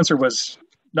the answer was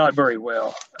not very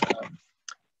well.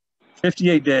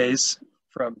 58 days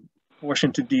from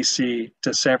Washington, D.C.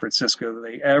 to San Francisco,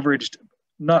 they averaged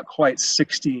not quite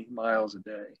 60 miles a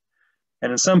day.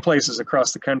 And in some places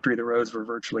across the country, the roads were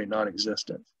virtually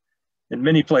non-existent. In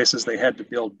many places, they had to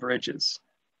build bridges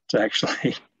to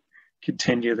actually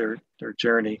continue their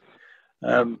journey.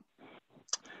 The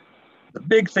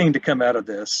big thing to come out of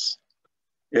this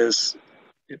is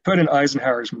it put in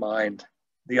Eisenhower's mind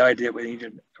the idea we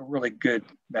needed a really good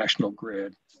national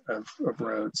grid of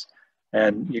roads.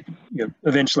 And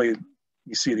eventually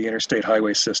you see the interstate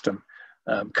highway system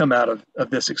come out of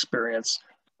this experience,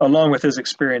 along with his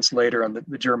experience later on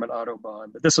the German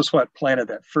Autobahn. But this is what planted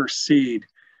that first seed,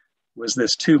 was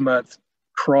this 2-month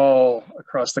crawl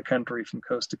across the country from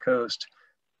coast to coast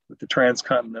with the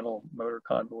Transcontinental Motor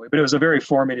Convoy. But it was a very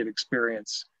formative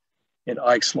experience in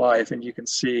Ike's life. And you can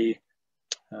see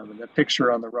in the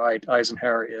picture on the right,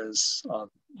 Eisenhower is on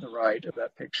the right of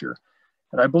that picture.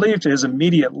 And I believe to his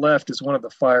immediate left is one of the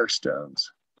Firestones.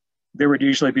 There would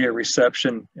usually be a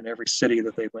reception in every city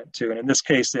that they went to. And in this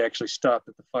case, they actually stopped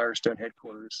at the Firestone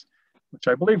headquarters, which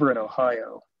I believe are in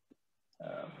Ohio,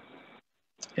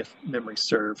 if memory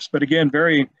serves. But again,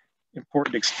 very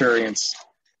important experience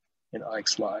in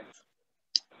Ike's life.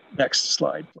 Next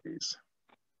slide, please.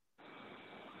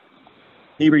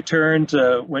 He returned,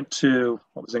 went to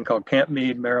what was then called Camp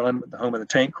Meade, Maryland, the home of the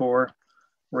Tank Corps,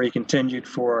 where he continued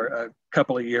for a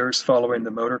couple of years following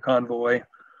the motor convoy.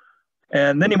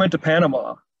 And then he went to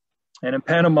Panama. And in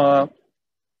Panama,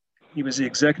 he was the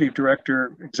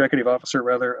executive officer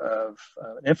of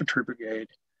an infantry brigade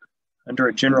under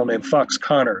a general named Fox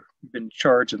Connor, who'd been in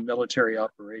charge of military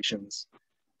operations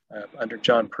under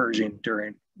John Pershing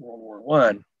during World War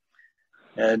I.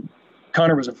 And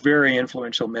Connor was a very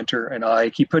influential mentor in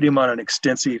Ike. He put him on an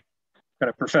extensive kind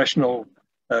of professional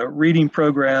reading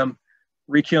program,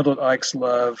 rekindled Ike's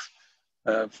love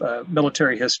of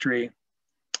military history,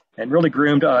 and really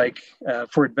groomed Ike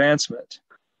for advancement.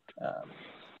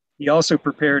 He also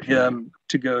prepared him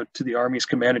to go to the Army's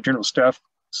Command and General Staff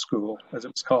School, as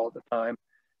it was called at the time,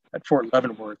 at Fort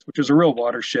Leavenworth, which was a real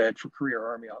watershed for career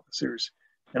Army officers.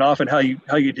 And often how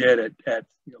you did at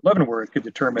Leavenworth could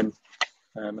determine,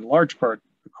 in large part,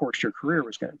 the course your career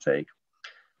was going to take.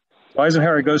 So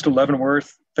Eisenhower goes to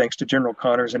Leavenworth, thanks to General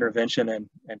Connor's intervention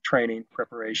and training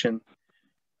preparation,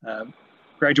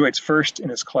 graduates first in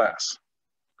his class.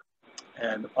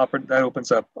 And that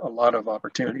opens up a lot of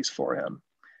opportunities for him.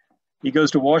 He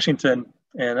goes to Washington,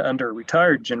 and under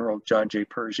retired General John J.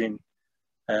 Pershing,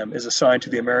 is assigned to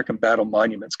the American Battle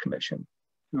Monuments Commission,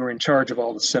 who were in charge of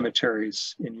all the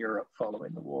cemeteries in Europe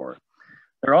following the war.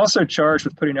 They're also charged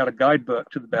with putting out a guidebook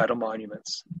to the battle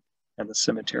monuments and the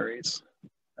cemeteries.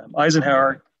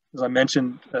 Eisenhower, as I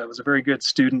mentioned, was a very good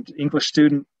student, English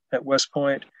student at West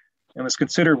Point, and was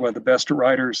considered one of the best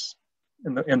writers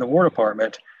in the War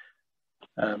Department.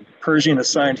 Pershing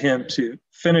assigned him to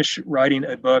finish writing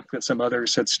a book that some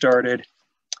others had started,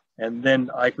 and then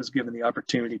Ike was given the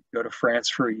opportunity to go to France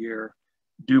for a year,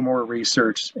 do more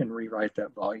research, and rewrite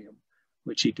that volume,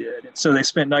 which he did. And so they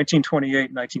spent 1928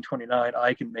 and 1929,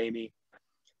 Ike and Mamie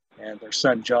and their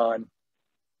son John,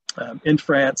 in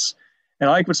France. And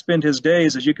Ike would spend his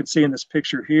days, as you can see in this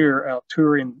picture here, out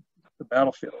touring the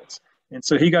battlefields. And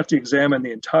so he got to examine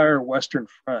the entire Western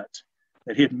Front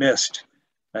that he had missed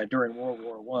during World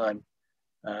War I.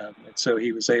 And so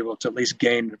he was able to at least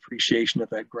gain an appreciation of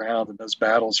that ground and those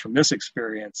battles from this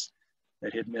experience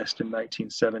that he had missed in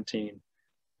 1917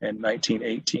 and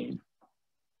 1918.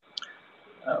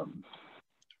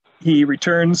 He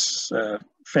returns,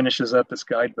 finishes up this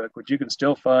guidebook, which you can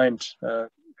still find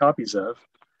copies of,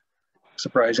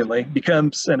 surprisingly,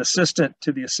 becomes an assistant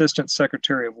to the Assistant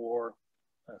Secretary of War,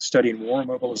 studying war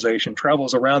mobilization,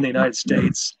 travels around the United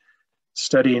States,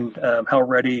 studying how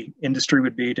ready industry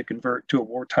would be to convert to a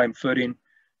wartime footing,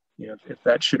 if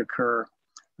that should occur.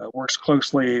 works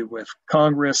closely with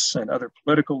Congress and other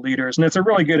political leaders. And it's a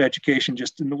really good education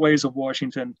just in the ways of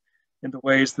Washington, in the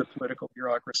ways of the political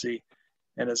bureaucracy.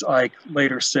 And as Ike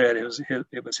later said,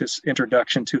 it was his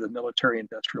introduction to the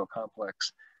military-industrial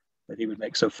complex that he would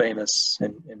make so famous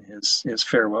in his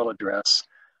farewell address.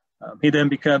 He then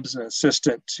becomes an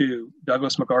assistant to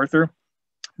Douglas MacArthur,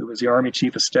 who was the Army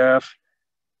Chief of Staff.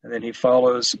 And then he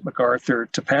follows MacArthur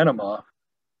to Panama,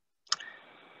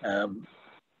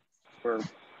 where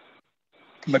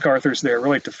MacArthur's there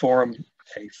really to form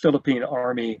a Philippine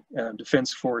Army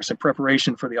defense force in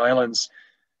preparation for the island's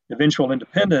eventual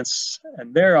independence.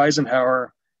 And there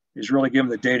Eisenhower is really given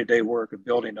the day-to-day work of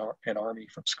building an army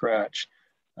from scratch.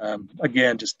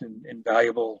 Again, just an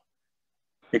invaluable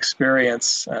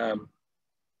experience.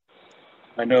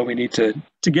 I know we need to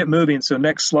get moving, so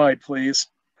next slide, please.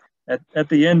 At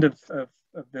the end of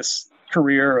this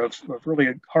career of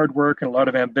really hard work and a lot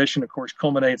of ambition, of course,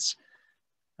 culminates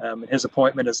in his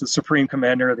appointment as the Supreme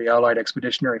Commander of the Allied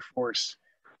Expeditionary Force.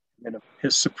 And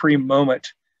his supreme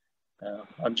moment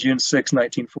on June 6,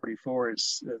 1944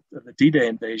 is the D-Day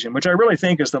invasion, which I really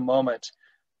think is the moment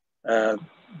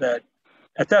that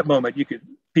at that moment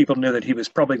people knew that he was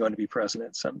probably going to be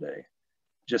president someday.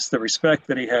 Just the respect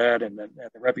that he had and the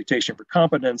reputation for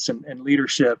competence and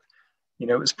leadership. You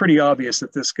know, it was pretty obvious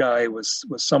that this guy was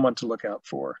someone to look out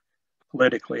for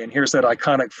politically. And here's that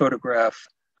iconic photograph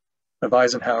of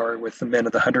Eisenhower with the men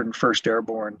of the 101st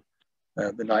Airborne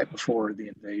the night before the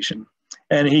invasion.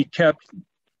 And he kept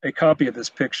a copy of this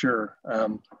picture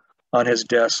on his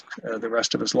desk the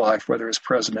rest of his life, whether as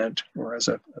president or as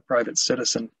a private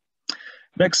citizen.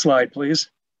 Next slide, please.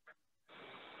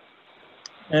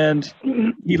 And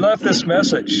he left this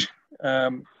message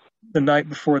the night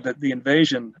before the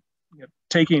invasion,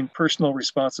 taking personal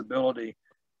responsibility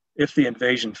if the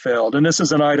invasion failed. And this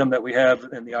is an item that we have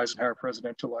in the Eisenhower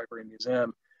Presidential Library and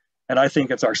Museum. And I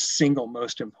think it's our single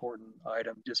most important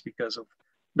item just because of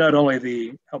not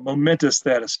only how momentous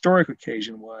that historic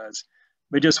occasion was,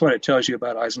 but just what it tells you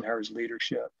about Eisenhower's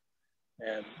leadership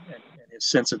and his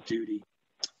sense of duty.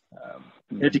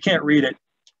 If you can't read it,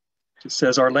 it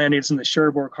says, "Our landings in the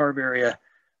Cherbourg Harbor area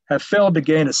have failed to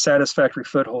gain a satisfactory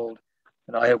foothold,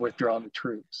 and I have withdrawn the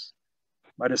troops.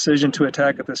 My decision to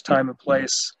attack at this time and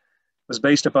place was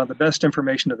based upon the best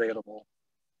information available.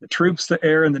 The troops, the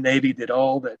air, and the Navy did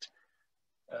all that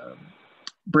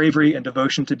bravery and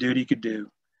devotion to duty could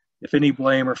do. If any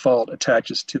blame or fault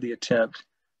attaches to the attempt,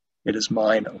 it is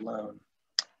mine alone."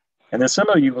 And then some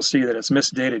of you will see that it's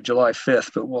misdated July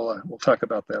 5th, but we'll talk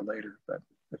about that later. But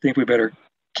I think we better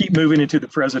keep moving into the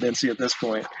presidency at this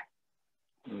point.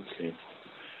 Okay.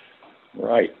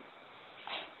 Right.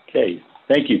 Okay.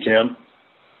 Thank you, Tim.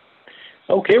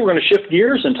 Okay, we're going to shift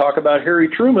gears and talk about Harry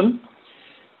Truman.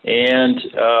 And,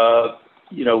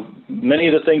 you know, many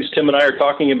of the things Tim and I are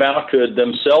talking about could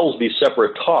themselves be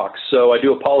separate talks. So I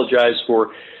do apologize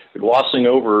for glossing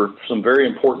over some very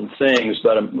important things,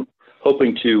 but I'm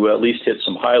hoping to at least hit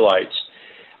some highlights.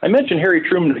 I mentioned Harry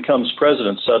Truman becomes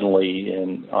president suddenly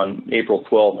on April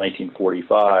 12,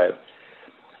 1945.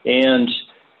 And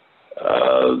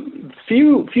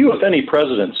few, if any,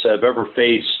 presidents have ever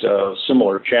faced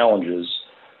similar challenges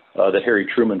that Harry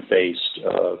Truman faced,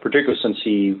 particularly since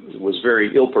he was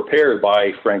very ill-prepared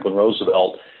by Franklin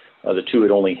Roosevelt. The two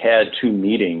had only had 2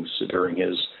 meetings during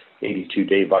his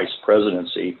 82-day vice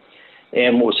presidency.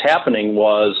 And what was happening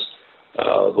was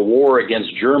the war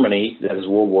against Germany, that is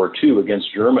World War II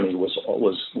against Germany,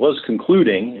 was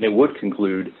concluding, and it would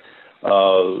conclude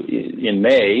in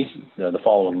May, the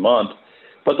following month.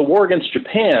 But the war against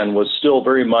Japan was still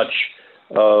very much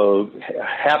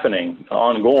happening,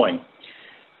 ongoing.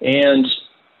 And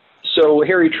so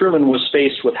Harry Truman was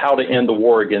faced with how to end the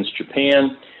war against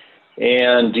Japan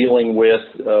and dealing with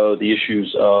the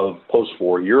issues of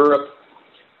post-war Europe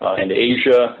and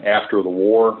Asia after the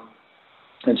war.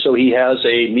 And so he has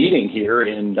a meeting here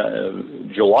in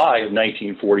July of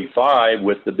 1945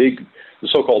 with the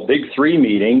so-called Big Three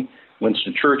meeting: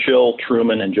 Winston Churchill,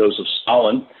 Truman, and Joseph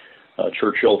Stalin.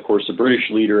 Churchill, of course, the British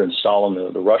leader, and Stalin,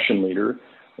 the Russian leader,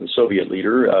 the Soviet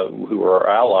leader, who were our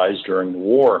allies during the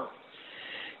war.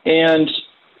 And,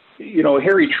 you know,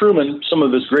 Harry Truman, some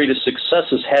of his greatest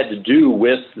successes had to do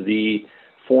with the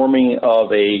forming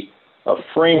of a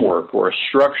framework or a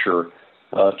structure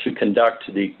to conduct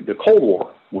the Cold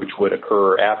War, which would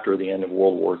occur after the end of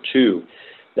World War II.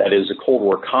 That is a Cold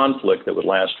War conflict that would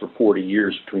last for 40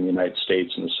 years between the United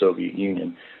States and the Soviet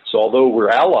Union. So although we're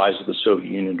allies of the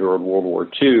Soviet Union during World War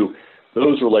II,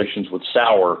 those relations would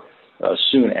sour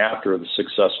soon after the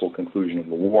successful conclusion of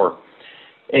the war.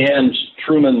 And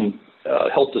Truman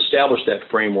helped establish that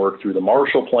framework through the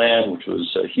Marshall Plan, which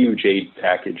was a huge aid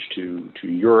package to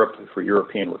Europe for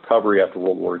European recovery after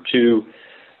World War II,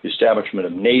 the establishment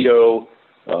of NATO,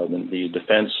 the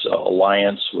defense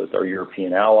alliance with our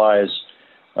European allies,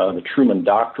 the Truman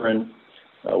Doctrine,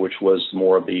 which was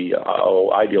more of the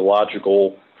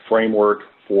ideological framework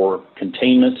for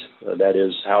containment, that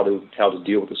is how to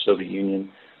deal with the Soviet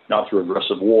Union, not through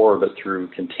aggressive war, but through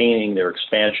containing their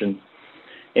expansion.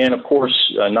 And of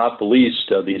course, not the least,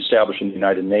 the establishment of the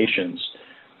United Nations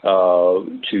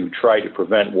to try to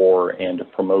prevent war and to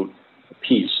promote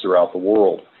peace throughout the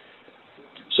world.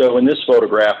 So in this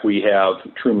photograph, we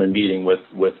have Truman meeting with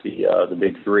the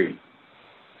big three.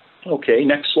 Okay,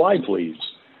 next slide, please.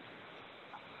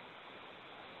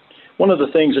 One of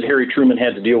the things that Harry Truman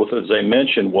had to deal with, as I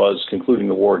mentioned, was concluding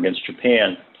the war against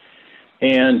Japan.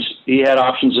 And he had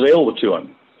options available to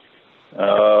him.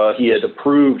 He had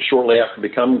approved shortly after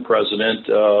becoming president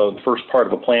the first part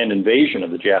of a planned invasion of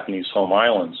the Japanese home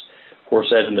islands. Of course,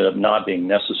 that ended up not being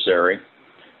necessary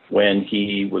when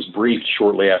he was briefed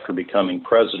shortly after becoming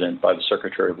president by the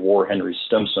Secretary of War, Henry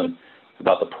Stimson,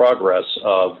 about the progress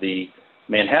of the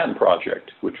Manhattan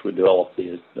Project, which would develop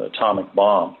the atomic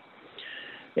bomb.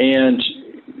 And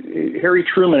Harry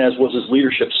Truman, as was his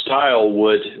leadership style,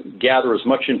 would gather as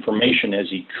much information as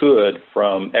he could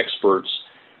from experts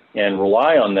and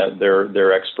rely on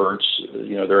their experts,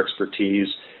 their expertise,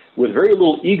 with very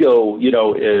little ego,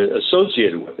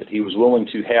 associated with it. He was willing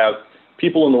to have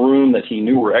people in the room that he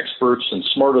knew were experts and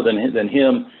smarter than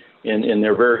him in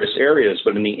their various areas.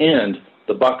 But in the end,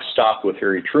 the buck stopped with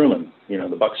Harry Truman.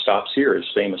 The buck stops here, his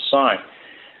famous sign.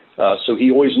 So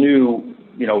he always knew,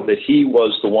 that he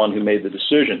was the one who made the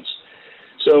decisions.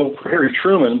 So for Harry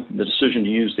Truman, the decision to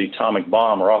use the atomic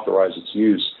bomb or authorize its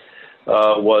use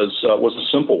was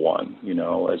a simple one.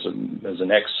 As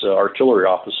an ex-artillery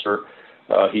officer,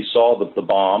 he saw the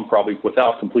bomb, probably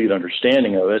without complete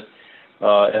understanding of it,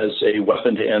 as a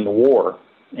weapon to end the war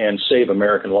and save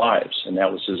American lives, and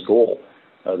that was his goal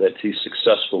that he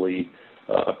successfully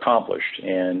accomplished.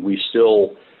 And we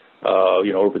still,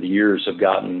 over the years, have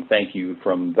gotten thank you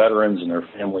from veterans and their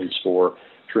families for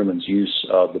Truman's use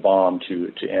of the bomb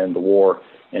to end the war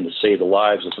and to save the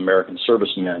lives of American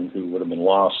servicemen who would have been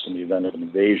lost in the event of an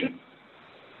invasion.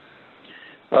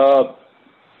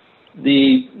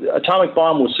 The atomic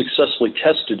bomb was successfully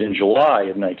tested in July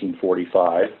of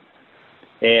 1945,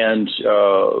 and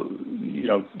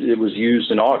it was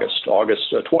used in August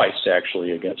twice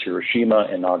actually, against Hiroshima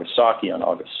and Nagasaki on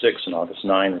August 6 and August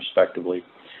 9 respectively,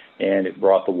 and it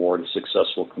brought the war to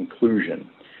successful conclusion.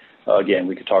 Again,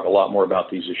 we could talk a lot more about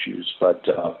these issues, but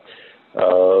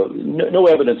no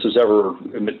evidence has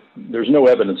there's no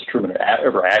evidence Truman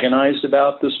ever agonized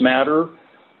about this matter,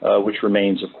 which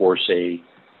remains, of course, a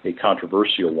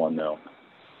controversial one, though.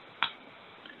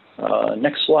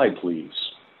 Next slide, please.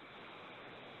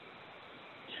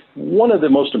 One of the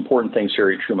most important things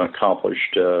Harry Truman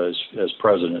accomplished as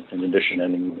president, in addition to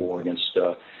ending the war against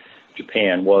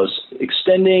Japan, was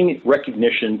extending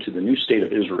recognition to the new state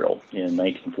of Israel in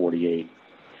 1948.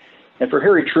 And for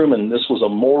Harry Truman, this was a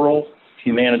moral,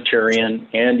 humanitarian,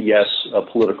 and yes, a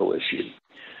political issue.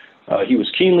 He was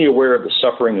keenly aware of the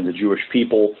suffering of the Jewish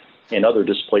people and other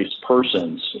displaced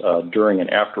persons during and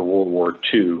after World War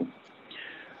II.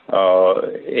 Of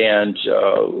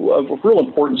real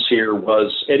importance here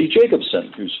was Eddie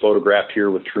Jacobson, who's photographed here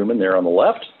with Truman there on the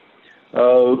left,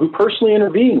 who personally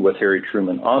intervened with Harry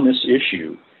Truman on this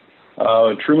issue.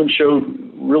 Truman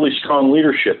showed really strong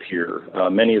leadership here.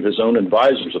 Many of his own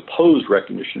advisors opposed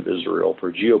recognition of Israel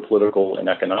for geopolitical and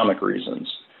economic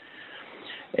reasons.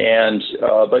 And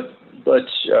but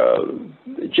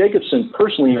Jacobson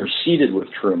personally interceded with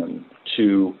Truman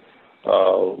to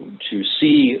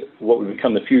see what would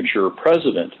become the future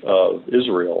president of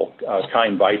Israel,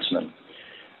 Chaim Weizmann.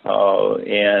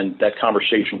 And that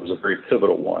conversation was a very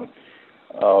pivotal one.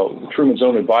 Truman's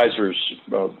own advisors,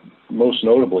 most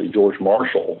notably George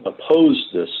Marshall,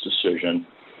 opposed this decision.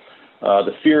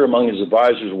 The fear among his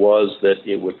advisors was that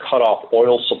it would cut off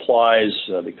oil supplies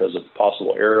because of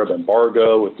possible Arab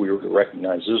embargo if we were to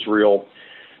recognize Israel,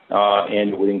 and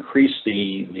it would increase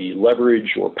the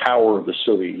leverage or power of the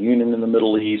Soviet Union in the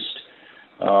Middle East.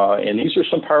 And these are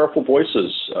some powerful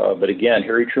voices, but again,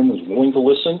 Harry Truman was willing to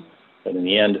listen, and in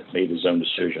the end made his own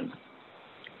decision.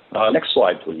 Next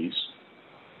slide, please.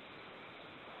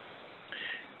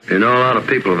 A lot of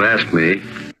people have asked me.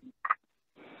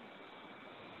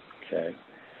 Okay.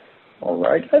 All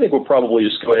right. I think we'll probably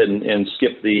just go ahead and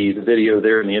skip the video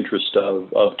there in the interest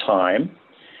of time.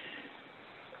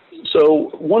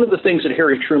 So one of the things that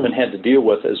Harry Truman had to deal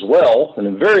with as well, in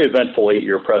a very eventful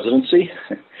 8-year presidency,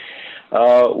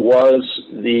 was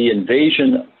the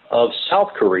invasion of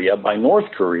South Korea by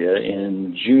North Korea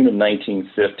in June of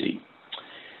 1950.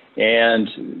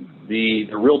 And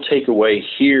the real takeaway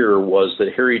here was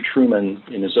that Harry Truman,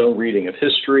 in his own reading of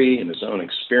history, in his own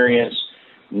experience,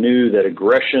 knew that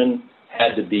aggression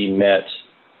had to be met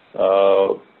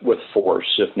with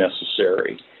force if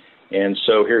necessary. And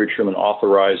so Harry Truman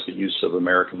authorized the use of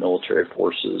American military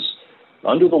forces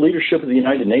under the leadership of the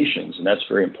United Nations, and that's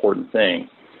a very important thing,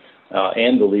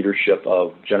 and the leadership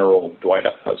of General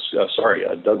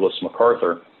Douglas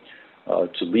MacArthur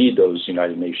to lead those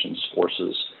United Nations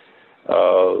forces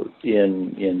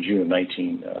in June of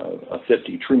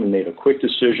 1950. Truman made a quick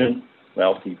decision.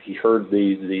 Well, he heard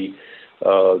the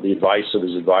advice of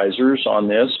his advisors on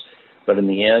this, but in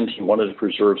the end, he wanted to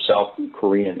preserve South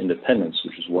Korean independence,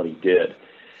 which is what he did.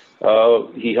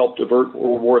 He helped avert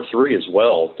World War III as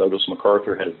well. Douglas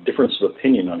MacArthur had a difference of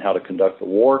opinion on how to conduct the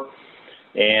war,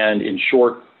 and in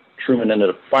short, Truman ended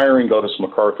up firing Douglas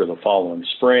MacArthur the following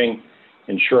spring,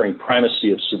 ensuring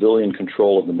primacy of civilian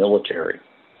control of the military.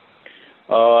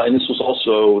 And this was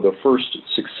also the first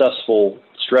successful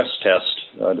stress test,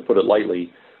 to put it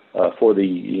lightly, for the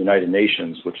United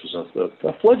Nations, which was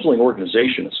a fledgling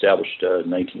organization established in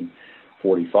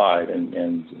 1945,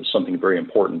 and something very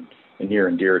important and near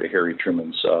and dear to Harry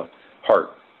Truman's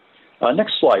heart.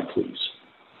 Next slide, please.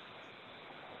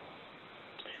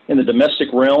 In the domestic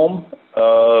realm,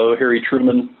 Harry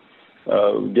Truman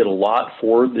did a lot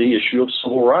for the issue of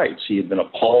civil rights. He had been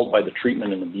appalled by the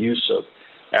treatment and abuse of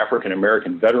African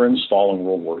American veterans following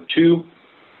World War II.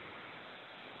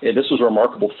 And this was a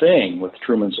remarkable thing with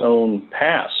Truman's own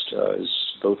past.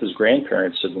 Both his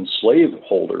grandparents had been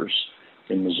slaveholders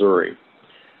in Missouri.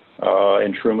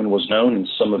 And Truman was known in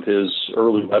some of his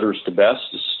early letters to Best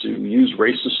to use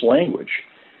racist language.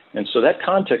 And so that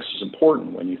context is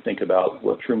important when you think about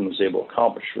what Truman was able to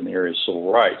accomplish in the area of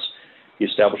civil rights. He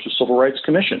established a Civil Rights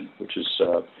Commission, which is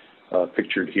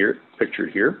pictured here.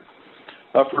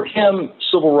 For him,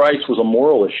 civil rights was a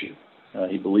moral issue.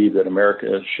 He believed that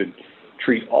America should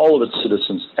treat all of its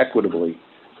citizens equitably,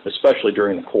 especially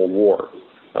during the Cold War,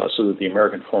 so that the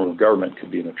American form of government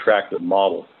could be an attractive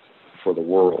model for the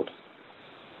world.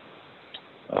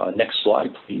 Next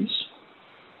slide, please.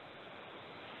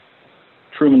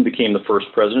 Truman became the first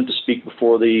president to speak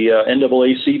before the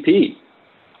NAACP.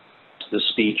 This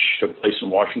speech took place in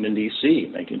Washington, D.C.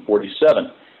 in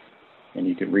 1947, and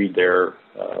you can read there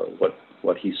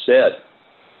what he said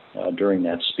during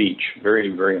that speech. Very,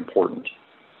 very important.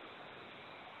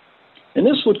 And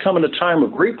this would come at a time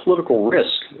of great political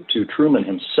risk to Truman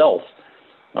himself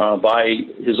by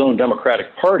his own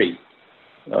Democratic Party,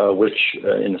 which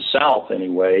in the South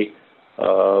anyway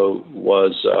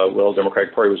the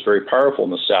Democratic Party was very powerful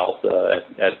in the South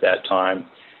at that time.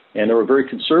 And there were very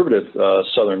conservative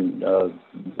Southern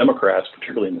Democrats,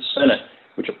 particularly in the Senate,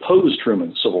 which opposed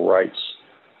Truman's civil rights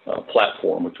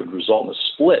platform, which would result in a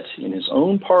split in his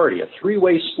own party, a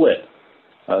three-way split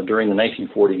during the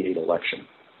 1948 election.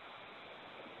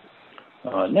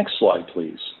 Next slide,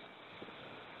 please.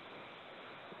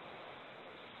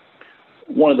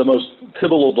 One of the most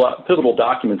pivotal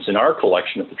documents in our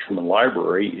collection at the Truman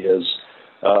Library is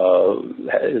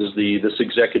this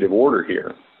executive order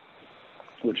here,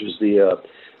 which is the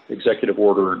Executive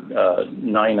Order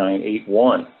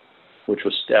 9981, which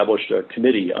established a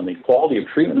committee on the equality of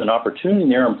treatment and opportunity in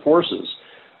the armed forces,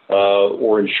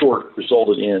 or in short,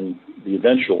 resulted in the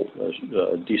eventual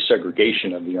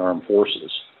desegregation of the armed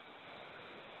forces.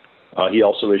 He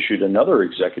also issued another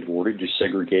executive order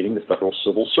desegregating the federal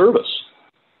civil service.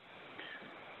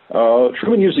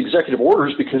 Truman used executive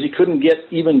orders because he couldn't get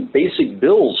even basic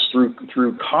bills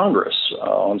through Congress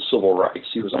on civil rights.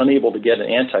 He was unable to get an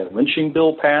anti-lynching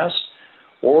bill passed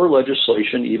or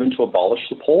legislation even to abolish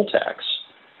the poll tax.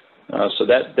 So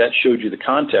that showed you the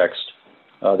context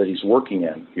that he's working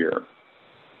in here.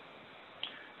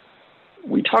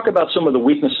 We talk about some of the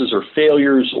weaknesses or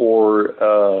failures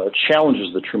or challenges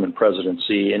of the Truman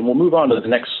presidency, and we'll move on to the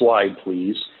next slide,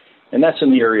 please. And that's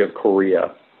in the area of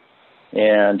Korea.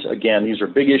 And again, these are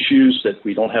big issues that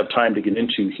we don't have time to get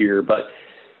into here, but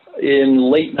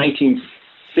in late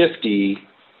 1950,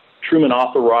 Truman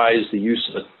authorized the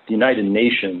use of the United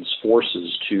Nations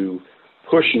forces to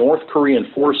push North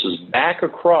Korean forces back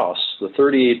across the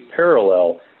 38th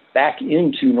parallel back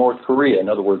into North Korea. In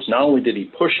other words, not only did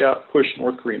he push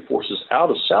North Korean forces out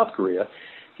of South Korea,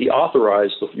 he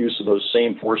authorized the use of those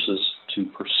same forces to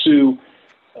pursue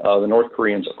the North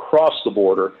Koreans across the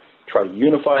border, try to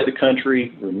unify the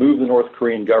country, remove the North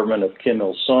Korean government of Kim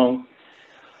Il-sung.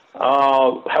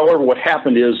 However, what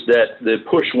happened is that the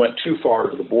push went too far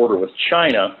to the border with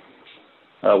China,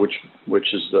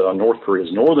 which is North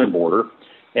Korea's northern border,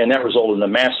 and that resulted in a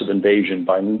massive invasion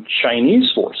by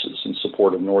Chinese forces in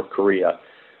support of North Korea,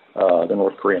 the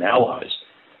North Korean allies.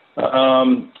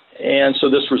 And so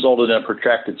this resulted in a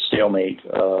protracted stalemate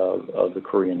of the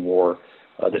Korean War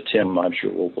that Tim, I'm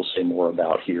sure, will say more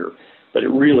about here. But it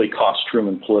really cost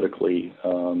Truman politically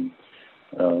and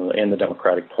the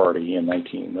Democratic Party in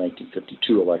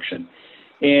 1952 election.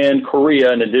 And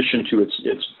Korea, in addition to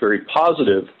its very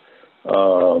positive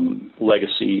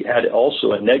legacy, had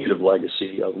also a negative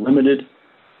legacy of limited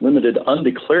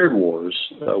undeclared wars,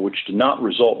 which did not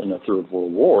result in a Third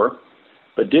World War,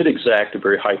 but did exact a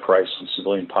very high price on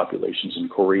civilian populations in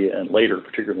Korea and later,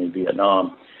 particularly in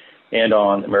Vietnam, and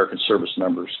on American service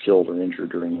members killed or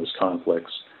injured during those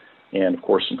conflicts. And of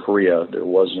course, in Korea, there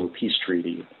was no peace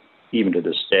treaty, even to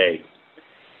this day.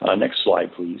 Next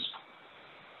slide, please.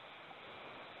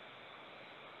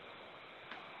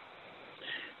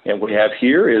 And what we have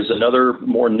here is another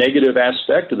more negative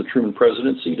aspect of the Truman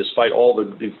presidency, despite all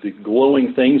the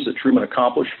glowing things that Truman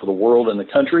accomplished for the world and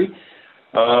the country.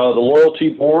 The loyalty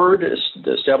board,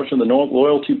 the establishment of the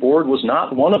loyalty board was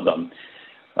not one of them.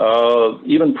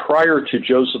 Even prior to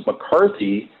Joseph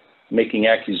McCarthy making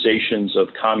accusations of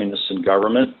communists in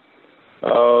government,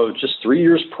 just 3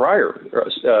 years prior,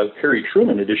 Harry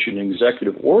Truman had issued an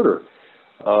executive order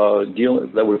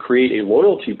that would create a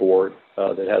loyalty board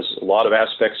that has a lot of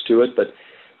aspects to it, but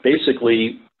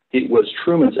basically it was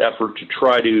Truman's effort to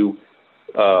try to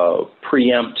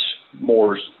preempt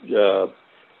more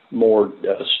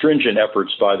stringent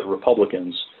efforts by the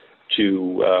Republicans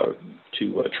to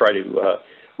try to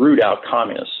root out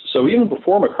communists. So even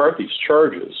before McCarthy's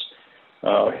charges,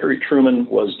 Harry Truman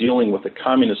was dealing with the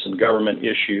communist in government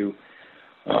issue,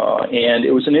 and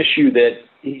it was an issue that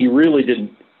he really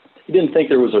didn't think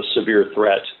there was a severe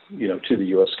threat, to the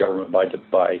U.S. government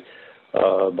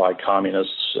by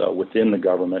communists within the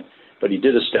government. But he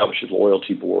did establish a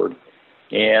loyalty board,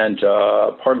 and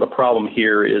part of the problem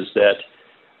here is that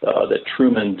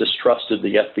Truman distrusted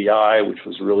the FBI, which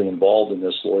was really involved in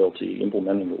this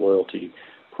implementing the loyalty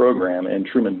program, and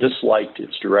Truman disliked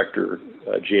its director,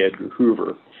 J. Edgar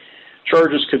Hoover.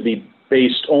 Charges could be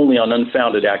based only on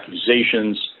unfounded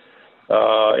accusations,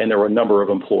 and there were a number of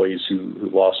employees who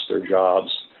lost their jobs.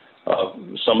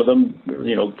 Some of them,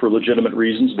 for legitimate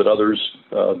reasons, but others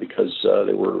because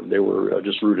they were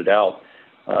just rooted out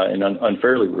and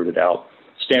unfairly rooted out.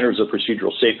 Standards of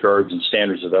procedural safeguards and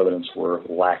standards of evidence were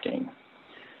lacking.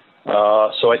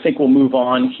 So I think we'll move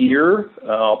on here.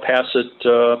 I'll pass it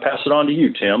on to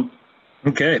you, Tim.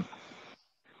 Okay.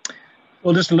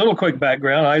 Well, just a little quick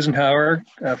background. Eisenhower,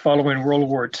 following World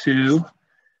War II,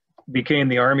 became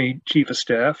the Army Chief of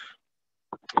Staff.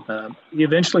 He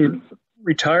eventually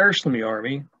retires from the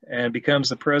Army and becomes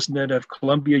the president of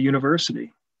Columbia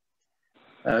University.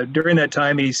 During that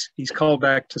time, he's called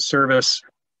back to service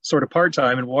sort of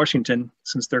part-time in Washington,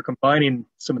 since they're combining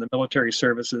some of the military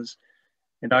services,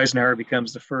 and Eisenhower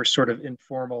becomes the first sort of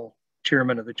informal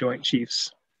chairman of the Joint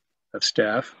Chiefs of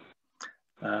Staff.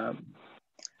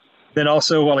 Then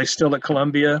also, while he's still at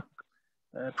Columbia,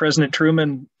 President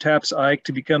Truman taps Ike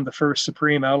to become the first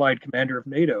Supreme Allied Commander of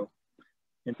NATO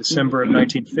in December of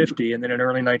 1950, and then in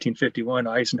early 1951,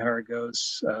 Eisenhower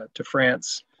goes to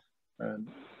France.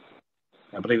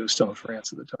 I believe it was still in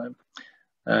France at the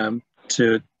time,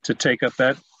 to take up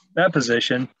that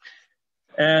position.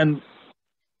 And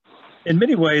in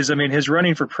many ways, I mean, his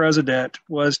running for president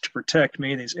was to protect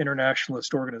many of these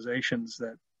internationalist organizations,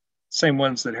 same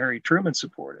ones that Harry Truman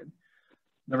supported.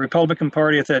 The Republican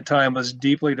Party at that time was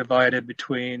deeply divided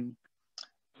between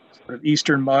sort of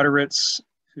Eastern moderates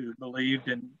who believed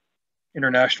in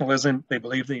internationalism. They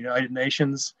believed in the United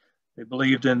Nations. They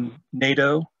believed in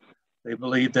NATO. They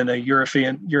believed in a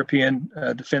European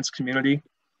defense community,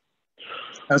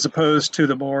 as opposed to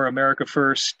the more America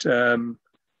First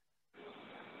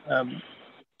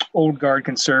old guard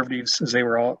conservatives, as they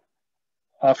were all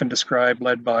often described,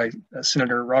 led by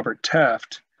Senator Robert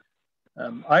Taft.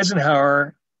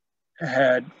 Eisenhower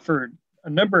had, for a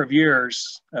number of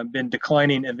years, been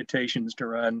declining invitations to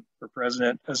run for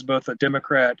president as both a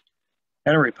Democrat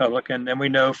and a Republican. And we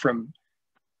know from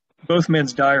both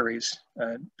men's diaries,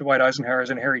 Dwight Eisenhower's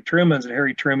and Harry Truman's, that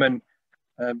Harry Truman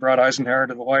brought Eisenhower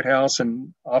to the White House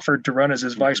and offered to run as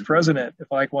his vice president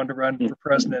if Ike wanted to run for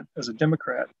president as a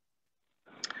Democrat.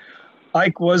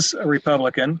 Ike was a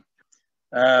Republican.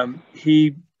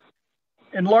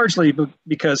 And largely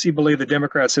because he believed the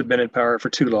Democrats had been in power for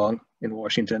too long in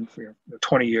Washington, for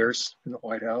 20 years in the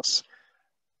White House,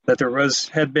 that there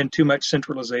had been too much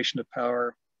centralization of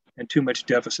power and too much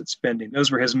deficit spending.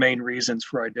 Those were his main reasons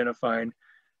for identifying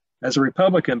as a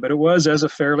Republican, but it was as a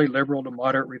fairly liberal to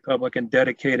moderate Republican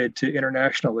dedicated to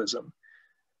internationalism.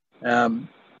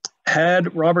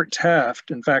 Had Robert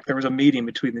Taft, in fact, there was a meeting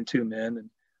between the two men, and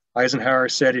Eisenhower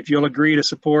said, if you'll agree to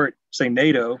support, say,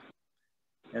 NATO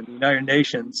and the United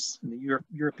Nations and the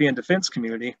European defense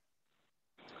community,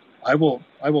 I will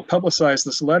publicize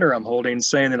this letter I'm holding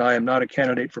saying that I am not a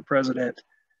candidate for president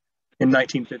in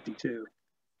 1952.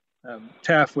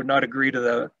 Taft would not agree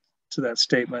to that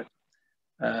statement.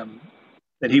 Taft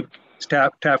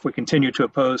would continue to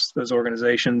oppose those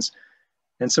organizations.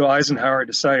 And so Eisenhower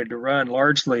decided to run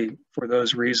largely for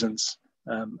those reasons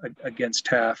against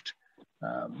Taft.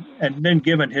 And then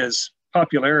given his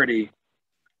popularity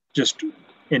just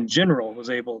in general, was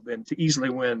able then to easily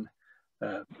win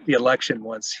the election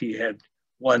once he had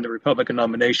won the Republican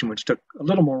nomination, which took a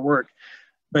little more work.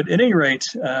 But at any rate,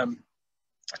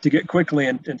 to get quickly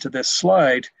into this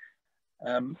slide,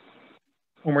 when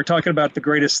we're talking about the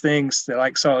greatest things that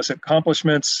Ike saw as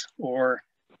accomplishments or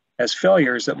as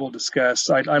failures that we'll discuss,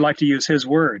 I like to use his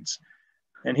words.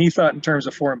 And he thought in terms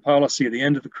of foreign policy, the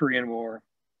end of the Korean War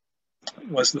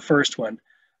was the first one.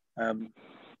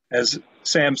 As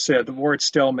Sam said, the war had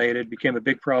stalemated, became a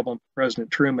big problem for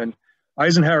President Truman.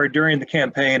 Eisenhower, during the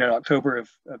campaign in October of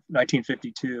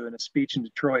 1952, in a speech in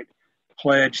Detroit,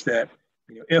 pledged that,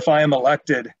 if I am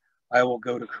elected, I will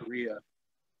go to Korea.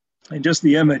 And just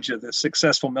the image of the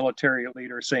successful military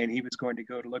leader saying he was going to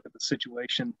go to look at the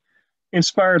situation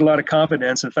inspired a lot of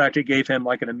confidence. In fact, it gave him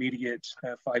like an immediate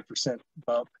 5%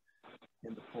 bump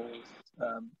in the polls.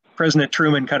 President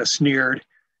Truman kind of sneered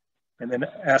and then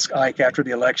asked Ike after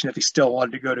the election if he still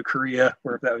wanted to go to Korea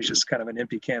or if that was just kind of an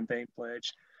empty campaign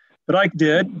pledge. But Ike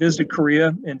did, visited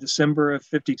Korea in December of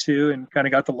 52 and kind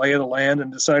of got the lay of the land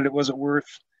and decided it wasn't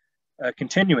worth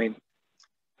continuing.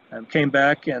 Came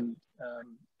back and,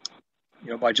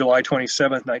 by July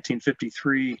 27th,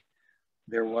 1953,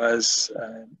 there was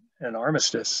an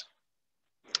armistice,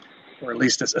 or at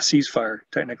least a ceasefire,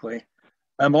 technically.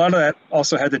 A lot of that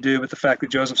also had to do with the fact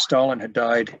that Joseph Stalin had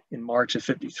died in March of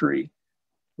 53,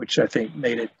 which I think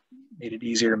made it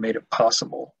easier, made it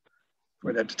possible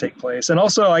for that to take place. And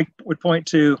also I would point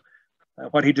to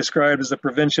what he described as the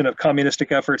prevention of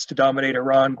communistic efforts to dominate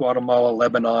Iran, Guatemala,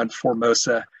 Lebanon,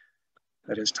 Formosa,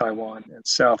 that is Taiwan, and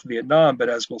South Vietnam. But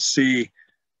as we'll see,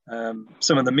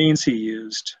 some of the means he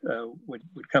used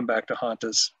would come back to haunt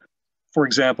us. For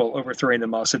example, overthrowing the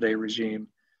Mossadegh regime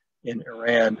in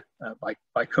Iran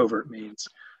by covert means.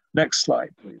 Next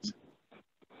slide, please.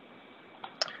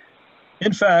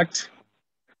 In fact,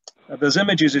 those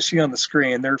images you see on the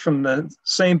screen, they're from the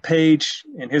same page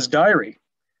in his diary.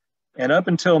 And up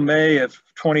until May of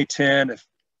 2010,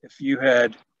 if you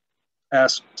had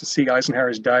asked to see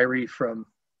Eisenhower's diary from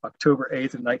October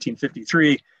 8th of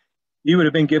 1953, you would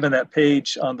have been given that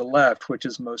page on the left, which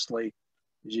is mostly,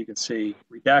 as you can see,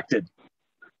 redacted.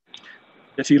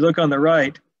 If you look on the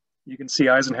right, you can see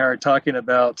Eisenhower talking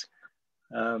about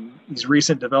these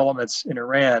recent developments in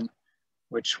Iran,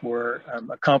 which were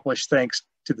accomplished thanks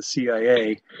to the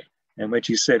CIA, and which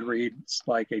he said reads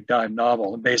like a dime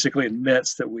novel, and basically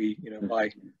admits that we,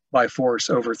 by force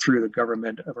overthrew the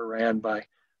government of Iran by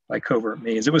covert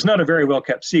means. It was not a very well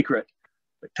kept secret,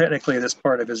 but technically this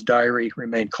part of his diary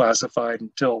remained classified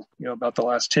until about the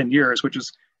last 10 years, which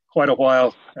is quite a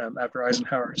while after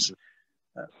Eisenhower's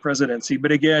presidency.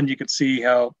 But again, you could see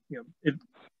how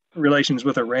relations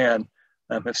with Iran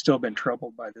have still been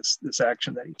troubled by this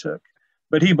action that he took.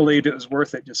 But he believed it was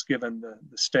worth it just given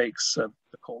the stakes of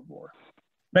the Cold War.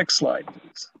 Next slide,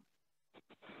 please.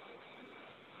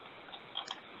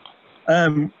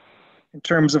 In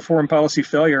terms of foreign policy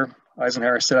failure,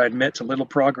 Eisenhower said, I admit to little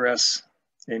progress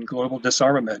in global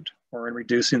disarmament or in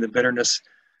reducing the bitterness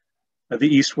of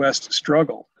the East-West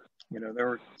struggle. There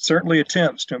were certainly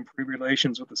attempts to improve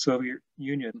relations with the Soviet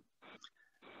Union.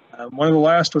 One of the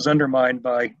last was undermined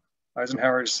by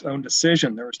Eisenhower's own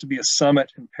decision. There was to be a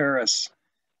summit in Paris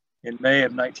in May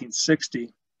of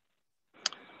 1960.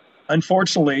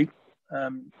 Unfortunately,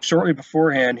 shortly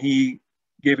beforehand, he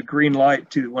gave a green light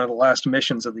to one of the last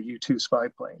missions of the U-2 spy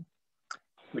plane,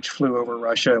 which flew over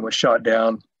Russia and was shot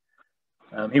down.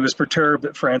 He was perturbed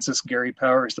that Francis Gary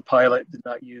Powers, the pilot, did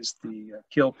not use the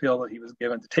kill pill that he was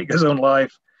given to take his own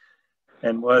life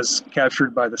and was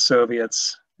captured by the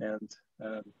Soviets, and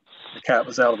the cat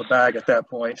was out of the bag at that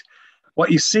point.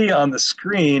 What you see on the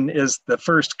screen is the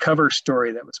first cover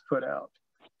story that was put out.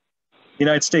 The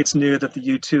United States knew that the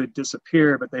U-2 had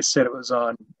disappeared, but they said it was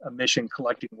on a mission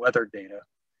collecting weather data,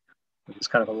 which is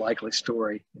kind of a likely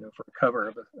story, for a cover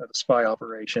of a spy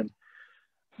operation.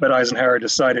 But Eisenhower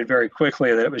decided very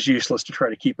quickly that it was useless to try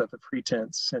to keep up a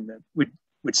pretense and that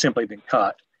we'd simply been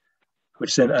caught.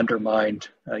 which then undermined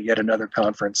yet another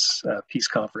conference, peace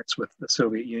conference with the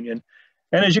Soviet Union.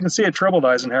 And as you can see, it troubled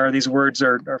Eisenhower. These words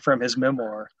are from his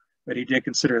memoir, but he did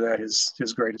consider that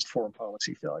his greatest foreign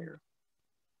policy failure.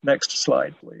 Next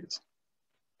slide, please.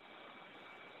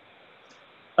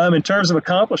 In terms of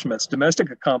accomplishments, domestic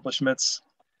accomplishments,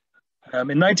 in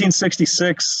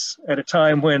 1966, at a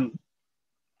time when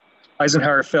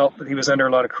Eisenhower felt that he was under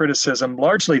a lot of criticism,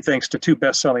 largely thanks to two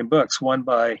best-selling books, one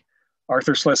by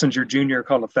Arthur Schlesinger Jr.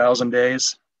 called 1,000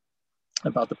 Days,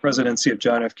 about the presidency of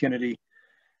John F. Kennedy,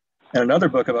 and another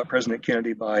book about President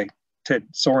Kennedy by Ted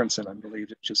Sorensen, I believe,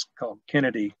 it's just called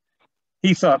Kennedy.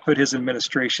 He thought put his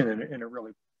administration in a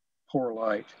really poor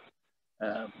light.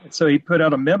 And so he put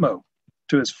out a memo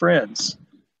to his friends,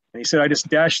 and he said, I just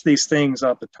dashed these things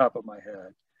off the top of my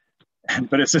head.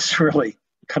 But it's this really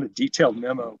kind of detailed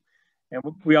memo. And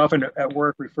we often at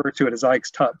work refer to it as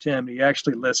Ike's top 10. He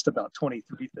actually lists about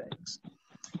 23 things.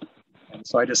 And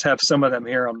so I just have some of them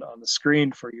here on the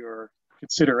screen for your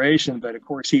consideration. But of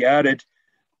course, he added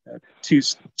two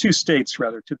states,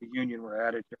 rather, to the Union were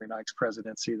added during Ike's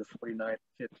presidency, the 49th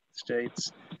and 50th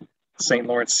states. St.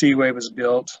 Lawrence Seaway was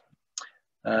built.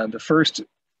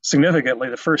 Significantly,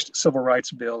 the first civil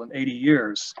rights bill in 80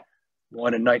 years,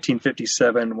 one in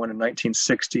 1957, one in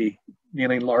 1960,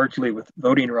 dealing largely with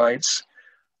voting rights,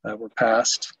 were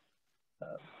passed.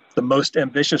 The most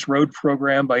ambitious road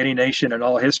program by any nation in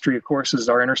all history, of course, is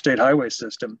our interstate highway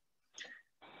system.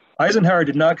 Eisenhower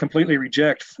did not completely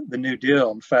reject the New Deal.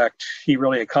 In fact, he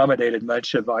really accommodated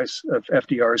much of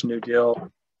FDR's New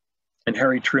Deal and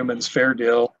Harry Truman's Fair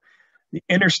Deal. The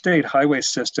interstate highway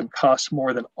system cost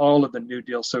more than all of the New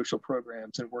Deal social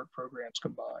programs and work programs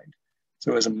combined.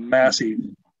 So it was a massive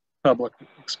public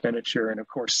expenditure, and of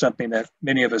course, something that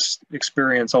many of us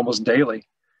experience almost daily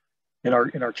in our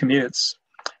commutes.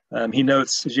 He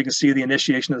notes, as you can see, the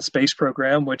initiation of the space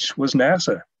program, which was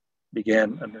NASA,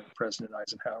 began under President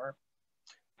Eisenhower.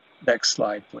 Next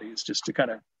slide, please, just to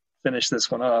kind of finish this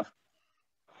one off.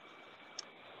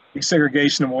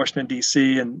 Desegregation in Washington,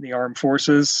 D.C. and the armed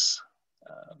forces,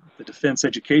 the Defense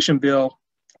Education Bill,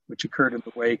 which occurred in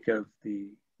the wake of the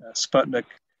Sputnik,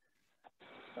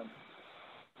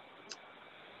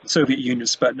 Soviet Union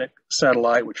Sputnik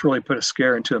satellite, which really put a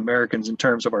scare into Americans in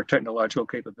terms of our technological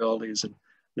capabilities. And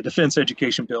the Defense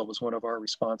Education Bill was one of our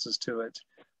responses to it.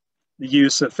 The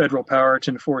use of federal power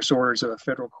to enforce orders of a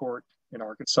federal court in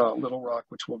Arkansas, Little Rock,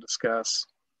 which we'll discuss.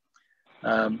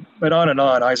 But on and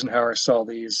on, Eisenhower saw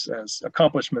these as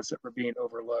accomplishments that were being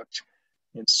overlooked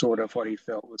in sort of what he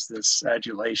felt was this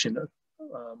adulation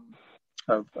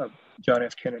of John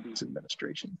F. Kennedy's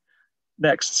administration.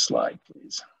 Next slide,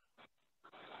 please.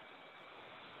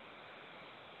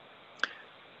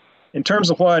 In terms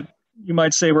of what you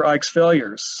might say were Ike's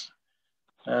failures,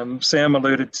 Sam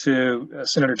alluded to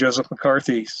Senator Joseph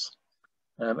McCarthy's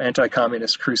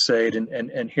anti-communist crusade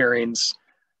and hearings.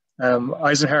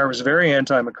 Eisenhower was very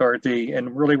anti-McCarthy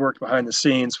and really worked behind the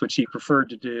scenes, which he preferred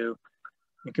to do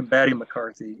in combating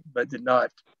McCarthy, but did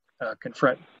not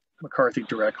confront McCarthy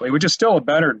directly, which is still a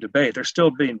better debate. There's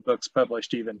still being books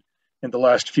published even in the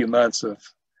last few months of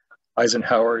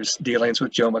Eisenhower's dealings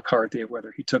with Joe McCarthy,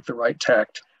 whether he took the right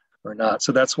tact or not.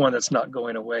 So that's one that's not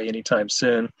going away anytime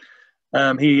soon.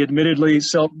 He admittedly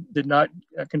did not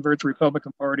convert the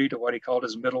Republican Party to what he called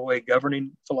his middle way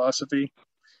governing philosophy.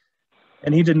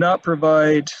 And he did not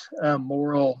provide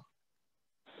moral,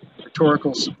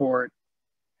 rhetorical support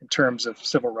in terms of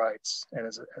civil rights and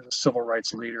as a civil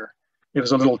rights leader. It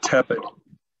was a little tepid.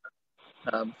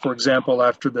 For example,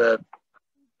 after the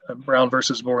Brown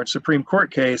versus Board Supreme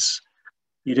Court case,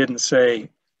 he didn't say,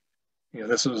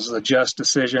 this was a just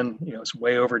decision, it's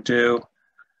way overdue.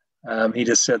 He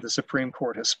just said the Supreme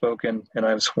Court has spoken and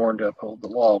I was sworn to uphold the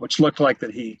law, which looked like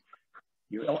that he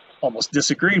almost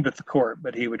disagreed with the court,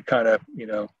 but he would kind of,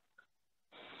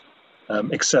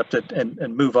 accept it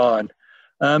and move on.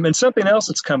 And something else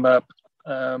that's come up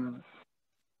that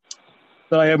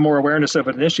I have more awareness of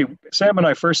an issue. Sam and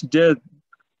I first did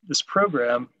this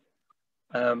program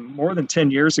more than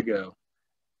 10 years ago.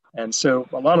 And so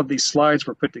a lot of these slides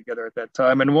were put together at that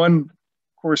time. And one,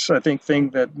 of course, I think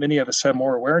thing that many of us have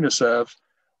more awareness of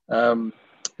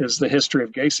is the history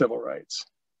of gay civil rights.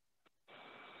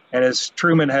 And as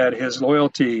Truman had his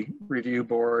loyalty review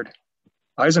board,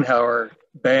 Eisenhower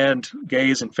banned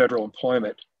gays in federal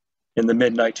employment in the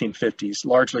mid-1950s,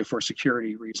 largely for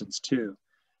security reasons too.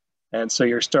 And so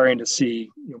you're starting to see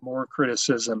more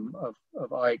criticism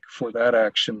of Ike for that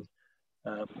action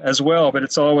as well, but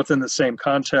it's all within the same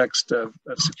context of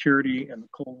security and the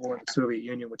Cold War and the Soviet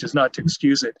Union, which is not to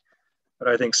excuse it, but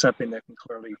I think something that can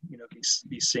clearly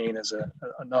be seen as a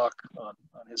knock on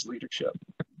his leadership.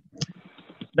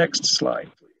 Next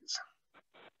slide, please.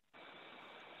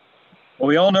 Well,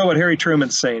 we all know what Harry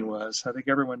Truman's saying was. I think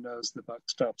everyone knows the buck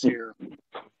stops here.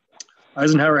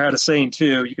 Eisenhower had a saying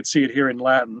too. You can see it here in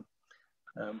Latin.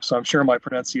 So I'm sure my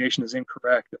pronunciation is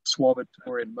incorrect.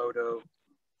 Suavitur in modo,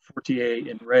 fortier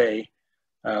in re,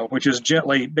 which is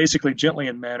gently, basically gently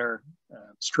in manner,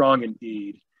 strong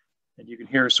indeed. And you can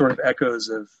hear sort of echoes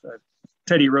of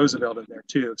Teddy Roosevelt in there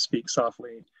too, speak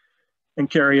softly and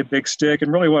carry a big stick.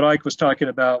 And really what Ike was talking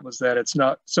about was that it's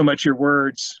not so much your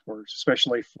words, or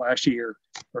especially flashy or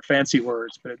fancy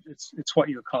words, but it's what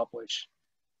you accomplish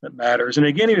that matters. And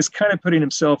again, he was kind of putting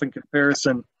himself in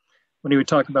comparison when he would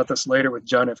talk about this later with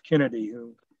John F. Kennedy,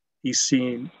 who he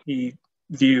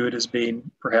viewed as being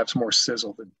perhaps more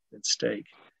sizzle than steak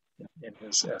in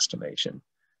his estimation.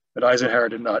 But Eisenhower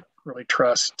did not really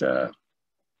trust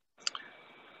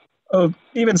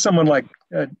even someone like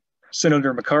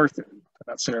General MacArthur,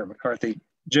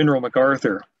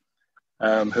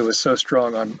 who was so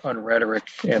strong on rhetoric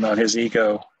and on his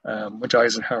ego, which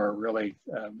Eisenhower really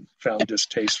found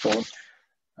distasteful.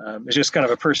 It's just kind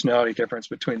of a personality difference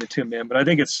between the two men, but I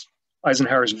think it's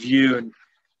Eisenhower's view and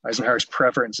Eisenhower's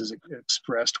preference is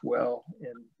expressed well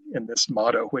in this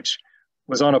motto, which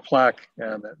was on a plaque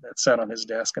that sat on his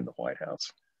desk in the White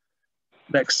House.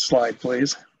 Next slide,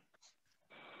 please.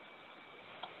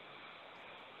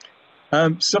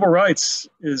 Civil rights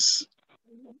is,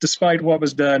 despite what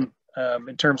was done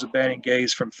in terms of banning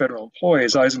gays from federal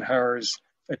employees, Eisenhower's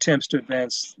attempts to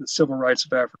advance the civil rights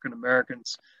of African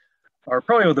Americans are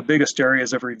probably one of the biggest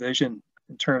areas of revision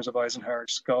in terms of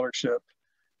Eisenhower's scholarship.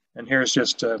 And here's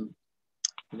just a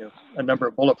number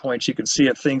of bullet points you can see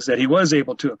of things that he was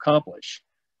able to accomplish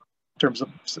in terms of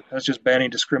that's just banning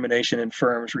discrimination in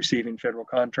firms receiving federal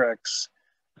contracts,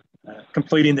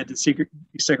 completing the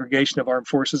desegregation of armed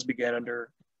forces began under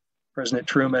President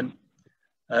Truman,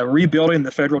 rebuilding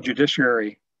the federal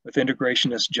judiciary with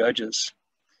integrationist judges,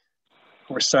 of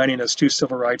course, signing those 2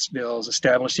 civil rights bills,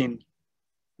 establishing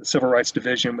the Civil Rights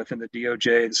Division within the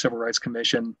DOJ, the Civil Rights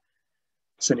Commission,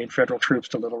 sending federal troops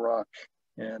to Little Rock,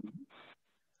 and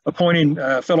appointing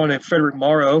a fellow named Frederick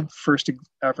Morrow, first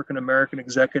African-American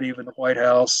executive in the White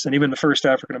House, and even the first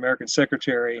African-American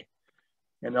secretary,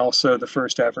 and also the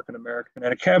first African-American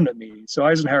at a cabinet meeting. So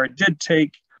Eisenhower did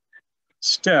take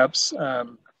steps,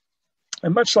 and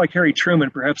much like Harry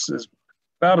Truman, perhaps is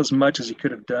about as much as he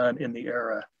could have done in the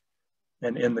era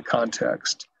and in the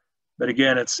context. But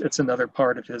again, it's another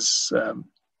part of his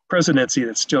presidency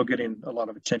that's still getting a lot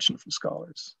of attention from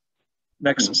scholars.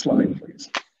 Next slide, please.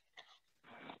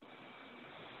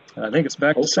 I think it's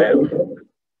back to Sam.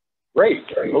 Great.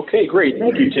 Okay, great.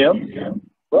 Thank you, Tim.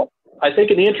 Well, I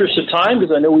think in the interest of time,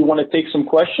 because I know we want to take some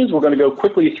questions, we're going to go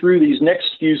quickly through these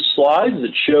next few slides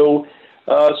that show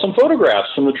some photographs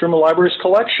from the Truman Library's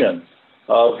collection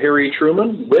of Harry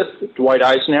Truman with Dwight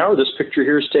Eisenhower. This picture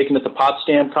here is taken at the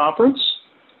Potsdam Conference,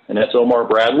 and that's Omar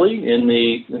Bradley in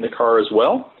the car as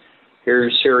well.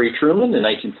 Here's Harry Truman in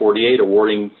 1948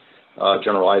 awarding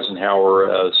General Eisenhower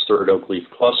a third oak leaf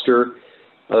cluster.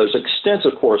 There's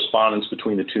extensive correspondence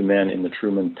between the two men in the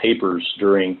Truman papers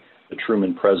during the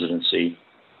Truman presidency.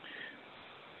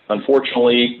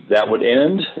 Unfortunately, that would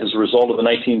end as a result of the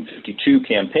 1952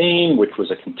 campaign, which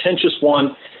was a contentious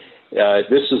one.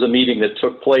 This is a meeting that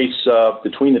took place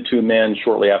between the two men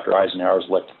shortly after Eisenhower was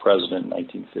elected president in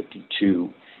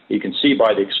 1952. You can see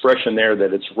by the expression there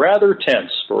that it's rather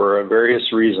tense for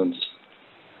various reasons.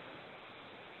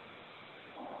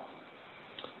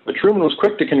 But Truman was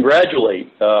quick to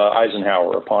congratulate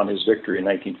Eisenhower upon his victory in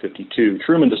 1952.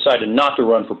 Truman decided not to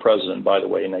run for president, by the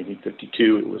way, in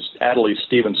 1952. It was Adlai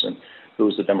Stevenson who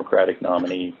was the Democratic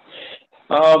nominee.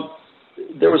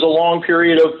 There was a long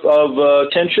period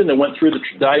of tension that went through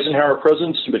the Eisenhower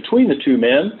presidency between the two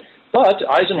men, but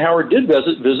Eisenhower did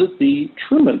visit the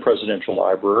Truman Presidential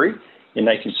Library in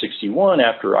 1961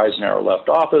 after Eisenhower left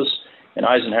office. And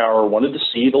Eisenhower wanted to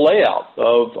see the layout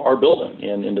of our building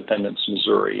in Independence,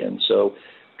 Missouri. And so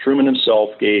Truman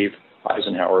himself gave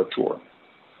Eisenhower a tour.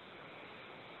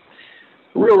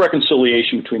 The real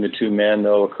reconciliation between the two men,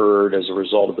 though, occurred as a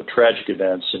result of the tragic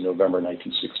events in November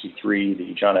 1963,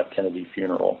 the John F. Kennedy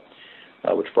funeral,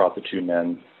 which brought the two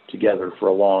men together for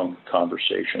a long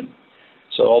conversation.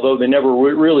 So although they never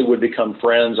really would become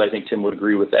friends, I think Tim would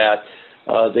agree with that,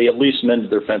 they at least mended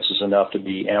their fences enough to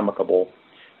be amicable.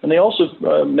 And they also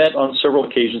met on several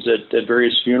occasions at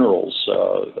various funerals,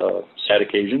 sad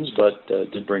occasions, but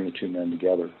did bring the two men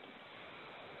together.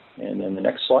 And then the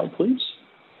next slide, please.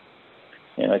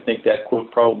 And I think that quote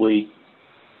probably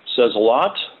says a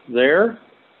lot there.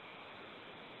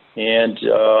 And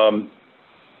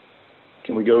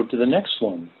can we go to the next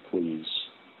one, please?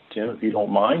 Tim, if you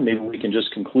don't mind, maybe we can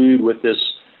just conclude with this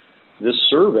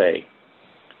survey,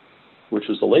 which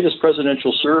was the latest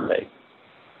presidential survey.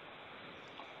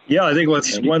 Yeah, I think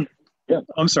what's one. Yeah.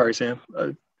 I'm sorry, Sam.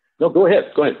 No, go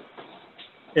ahead. Go ahead.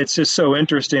 It's just so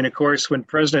interesting. Of course, when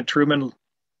President Truman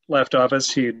left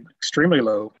office, he had extremely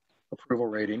low approval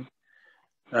rating.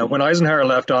 When Eisenhower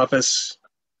left office,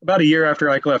 about a year after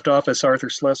Ike left office, Arthur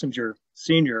Schlesinger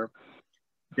Sr.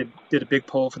 did a big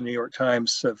poll for the New York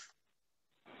Times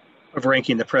of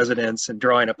ranking the presidents and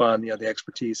drawing upon the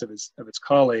expertise of his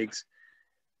colleagues.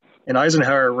 And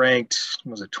Eisenhower ranked,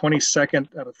 was it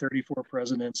 22nd out of 34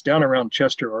 presidents, down around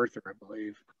Chester Arthur, I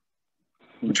believe,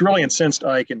 which really incensed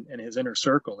Ike and his inner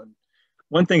circle. And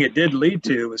one thing it did lead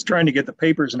to was trying to get the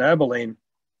papers in Abilene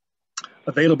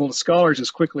available to scholars as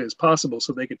quickly as possible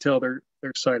so they could tell their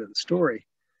side of the story.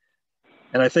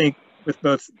 And I think with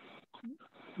both,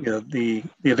 the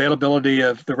availability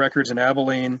of the records in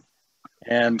Abilene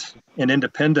and in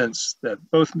independence, that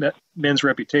both men's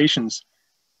reputations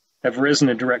have risen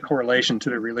in direct correlation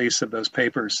to the release of those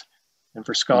papers and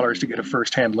for scholars to get a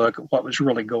firsthand look at what was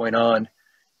really going on.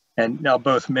 And now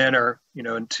both men are,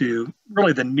 into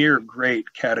really the near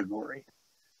great category.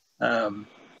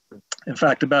 In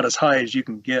fact, about as high as you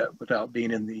can get without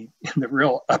being in the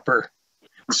real upper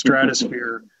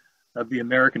stratosphere of the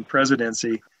American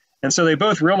presidency. And so they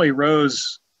both really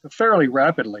rose fairly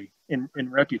rapidly in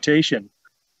reputation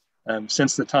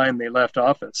since the time they left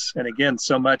office. And again,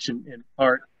 so much in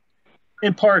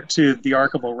part to the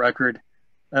archival record,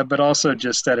 but also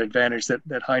just that advantage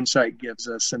that hindsight gives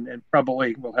us. And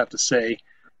probably we'll have to say,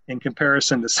 in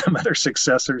comparison to some other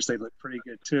successors, they look pretty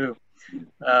good too.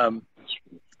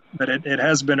 But it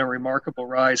has been a remarkable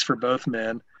rise for both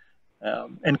men.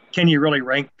 And can you really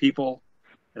rank people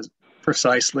as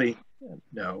precisely?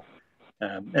 No.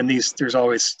 And there's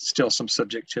always still some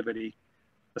subjectivity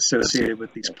associated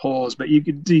with these polls, but you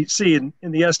could see in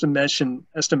the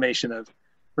estimation of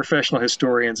professional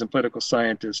historians and political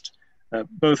scientists,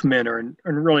 both men are in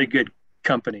really good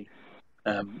company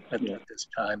at this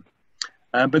time.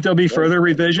 But there'll be further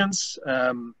revisions.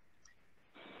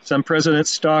 Some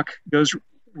presidents' stock goes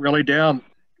really down.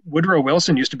 Woodrow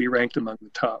Wilson used to be ranked among the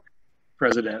top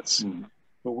presidents,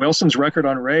 but Wilson's record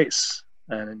on race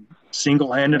and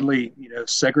single-handedly,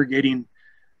 segregating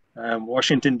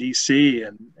Washington, D.C.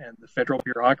 and the federal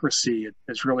bureaucracy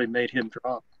has really made him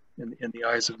drop in the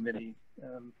eyes of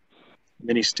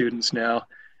many students now.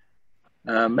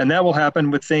 And that will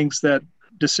happen with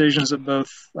decisions that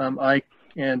both Ike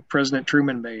and President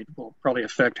Truman made will probably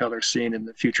affect how they're seen in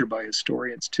the future by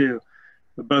historians too.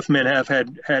 But both men have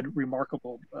had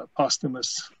remarkable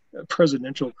posthumous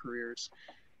presidential careers,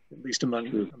 at least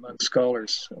among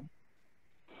scholars. So.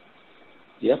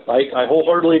 Yep, I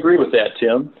wholeheartedly agree with that,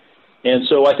 Tim. And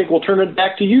so I think we'll turn it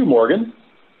back to you, Morgan.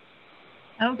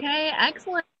 Okay,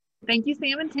 excellent. Thank you,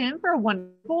 Sam and Tim, for a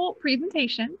wonderful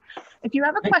presentation. If you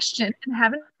have a question and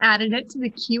haven't added it to the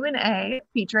Q&A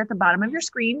feature at the bottom of your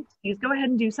screen, please go ahead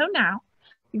and do so now.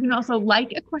 You can also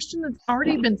like a question that's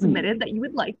already been submitted that you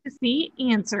would like to see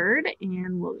answered,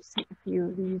 and we'll just take a few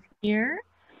of these here.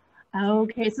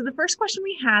 Okay, so the first question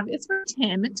we have is for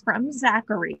Tim. It's from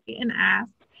Zachary and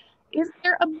asks, is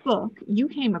there a book you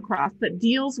came across that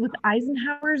deals with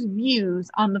Eisenhower's views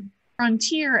on the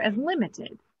frontier as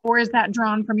limited, or is that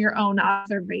drawn from your own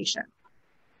observation?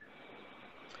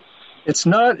 It's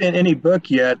not in any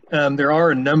book yet. There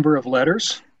are a number of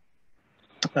letters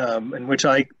in which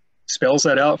I spells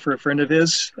that out for a friend of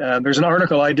his. There's an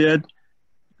article I did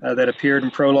that appeared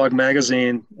in Prologue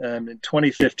magazine in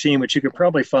 2015, which you could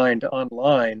probably find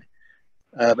online.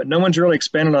 But no one's really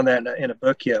expanded on that in a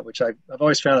book yet, which I've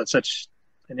always found it such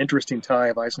an interesting tie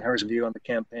of Eisenhower's view on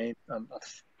the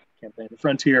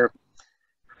frontier,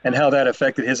 and how that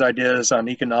affected his ideas on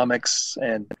economics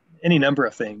and any number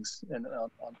of things and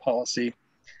on policy.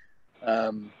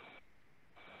 If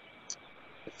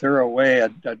there are a way,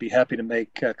 I'd be happy to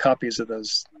make copies of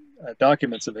those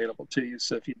documents available to you.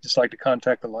 So if you'd just like to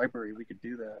contact the library, we could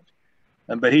do that.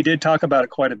 But he did talk about it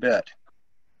quite a bit,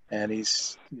 and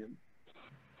he's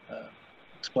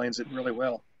explains it really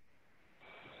well.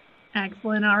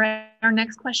 Excellent. All right. Our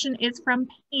next question is from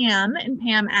Pam, and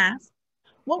Pam asks,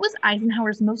 what was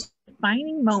Eisenhower's most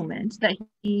defining moment that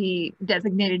he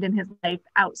designated in his life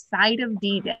outside of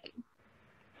D-Day?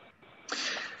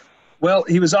 Well,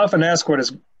 he was often asked what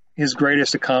his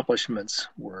greatest accomplishments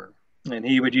were. And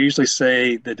he would usually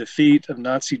say the defeat of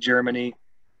Nazi Germany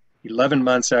 11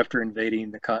 months after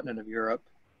invading the continent of Europe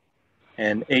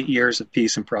and 8 years of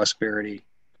peace and prosperity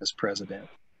as president.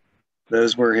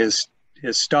 Those were his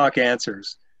stock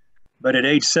answers. But at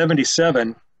age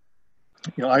 77,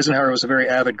 Eisenhower was a very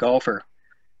avid golfer.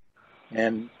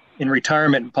 And in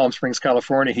retirement in Palm Springs,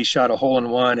 California, he shot a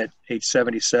hole-in-one at age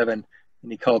 77,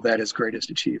 and he called that his greatest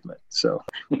achievement. So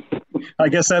I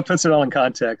guess that puts it all in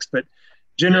context. But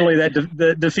generally, that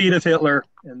the defeat of Hitler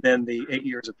and then the 8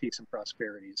 years of peace and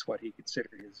prosperity is what he considered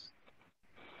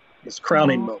his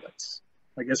crowning moments.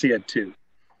 I guess he had two.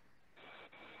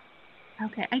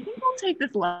 Okay, I think we'll take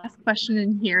this last question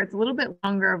in here. It's a little bit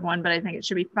longer of one, but I think it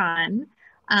should be fun.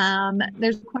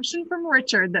 There's a question from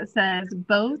Richard that says,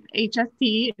 both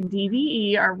HST and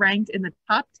DVE are ranked in the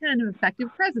top 10 of effective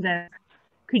presidents.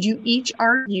 Could you each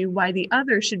argue why the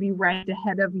other should be ranked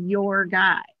ahead of your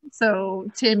guy? So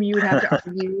Tim, you would have to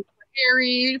argue for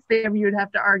Harry. Sam, you would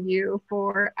have to argue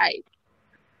for Ike.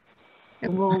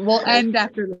 And we'll end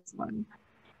after this one.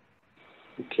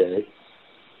 Okay.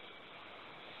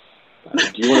 Do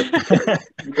you want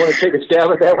to take a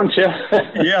stab at that one, Tim?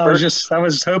 Yeah, I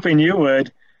was hoping you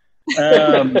would.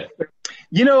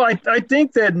 You know, I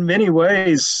think that in many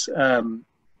ways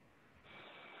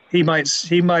he might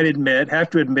have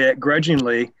to admit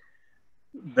grudgingly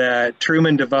that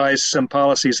Truman devised some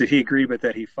policies that he agreed with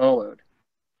that he followed,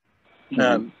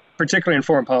 particularly in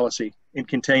foreign policy, in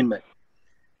containment.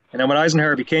 And then when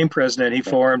Eisenhower became president, he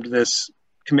formed this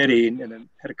committee and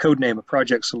had a code name of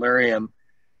Project Solarium,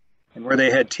 and where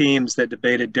they had teams that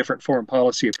debated different foreign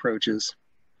policy approaches,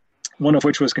 one of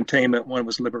which was containment, one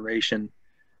was liberation,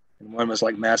 and one was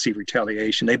like massive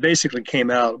retaliation. They basically came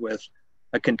out with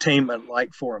a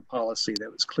containment-like foreign policy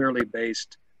that was clearly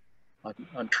based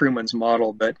on Truman's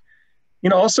model. But, you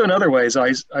know, also in other ways,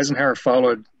 Eisenhower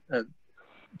followed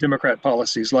Democrat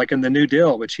policies, like in the New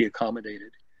Deal, which he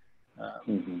accommodated.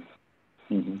 And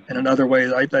in other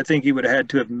ways, I think he would have had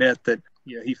to admit that,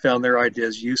 you know, he found their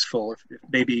ideas useful, if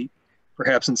maybe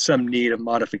perhaps in some need of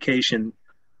modification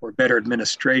or better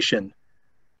administration,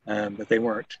 that they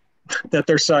weren't, that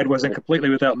their side wasn't completely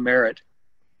without merit.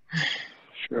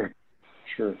 Sure.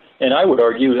 And I would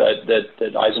argue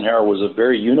that Eisenhower was a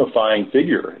very unifying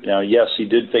figure. Now, yes, he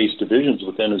did face divisions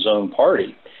within his own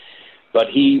party, but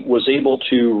he was able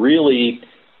to really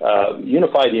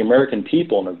unify the American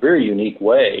people in a very unique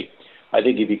way. I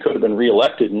think if he could have been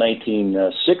reelected in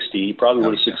 1960, he probably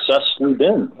would have successfully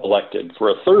been elected for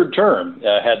a third term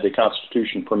had the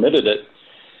Constitution permitted it.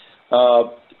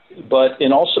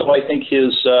 And also, I think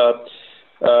his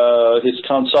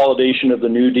consolidation of the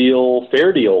New Deal,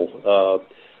 Fair Deal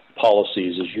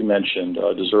policies, as you mentioned,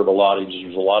 deserves a lot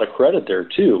of credit there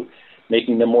too,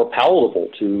 making them more palatable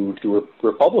to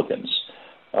Republicans.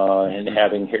 And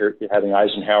having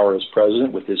Eisenhower as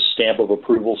president with his stamp of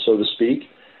approval, so to speak,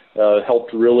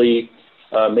 helped really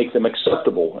make them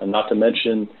acceptable, and not to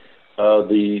mention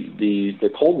the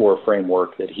Cold War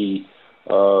framework that he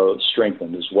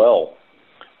strengthened as well.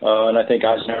 And I think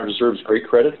Eisenhower deserves great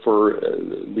credit for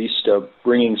at least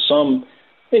bringing some,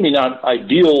 maybe not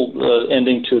ideal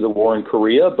ending to the war in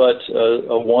Korea, but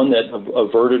one that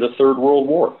averted a third world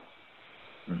war.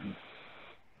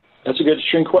 That's a good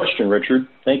string question, Richard.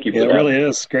 Thank you for that. It really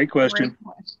is. Great question. Great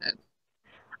question.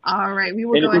 All right, we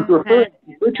will go ahead.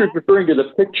 Richard's referring to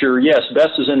the picture. Yes, Bess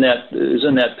is in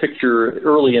that picture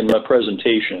early in the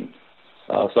presentation.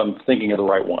 So I'm thinking of the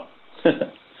right one.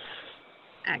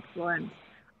 Excellent.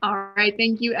 All right,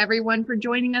 thank you everyone for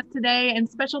joining us today, and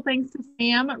special thanks to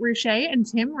Sam Rushay and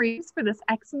Tim Rives for this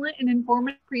excellent and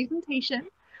informative presentation.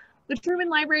 The Truman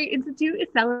Library Institute is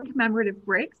selling commemorative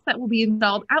bricks that will be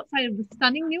installed outside of the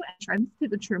stunning new entrance to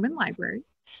the Truman Library.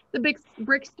 The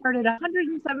bricks start at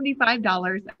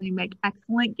 $175 and they make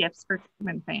excellent gifts for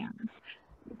Truman fans.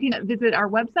 You can visit our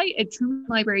website at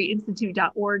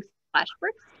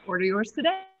trumanlibraryinstitute.org/bricks. Order yours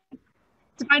today.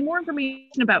 To find more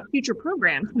information about future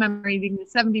programs commemorating the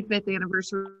 75th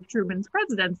anniversary of Truman's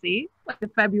presidency, like the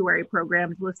February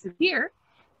programs listed here,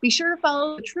 be sure to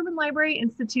follow the Truman Library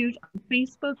Institute on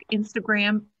Facebook,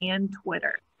 Instagram, and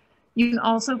Twitter. You can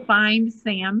also find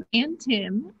Sam and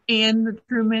Tim and the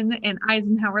Truman and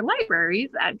Eisenhower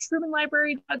libraries at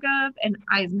trumanlibrary.gov and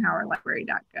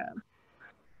eisenhowerlibrary.gov.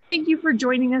 Thank you for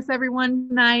joining us, everyone,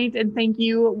 tonight. And thank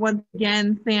you once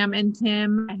again, Sam and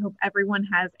Tim. I hope everyone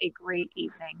has a great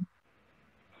evening.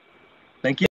 Thank you.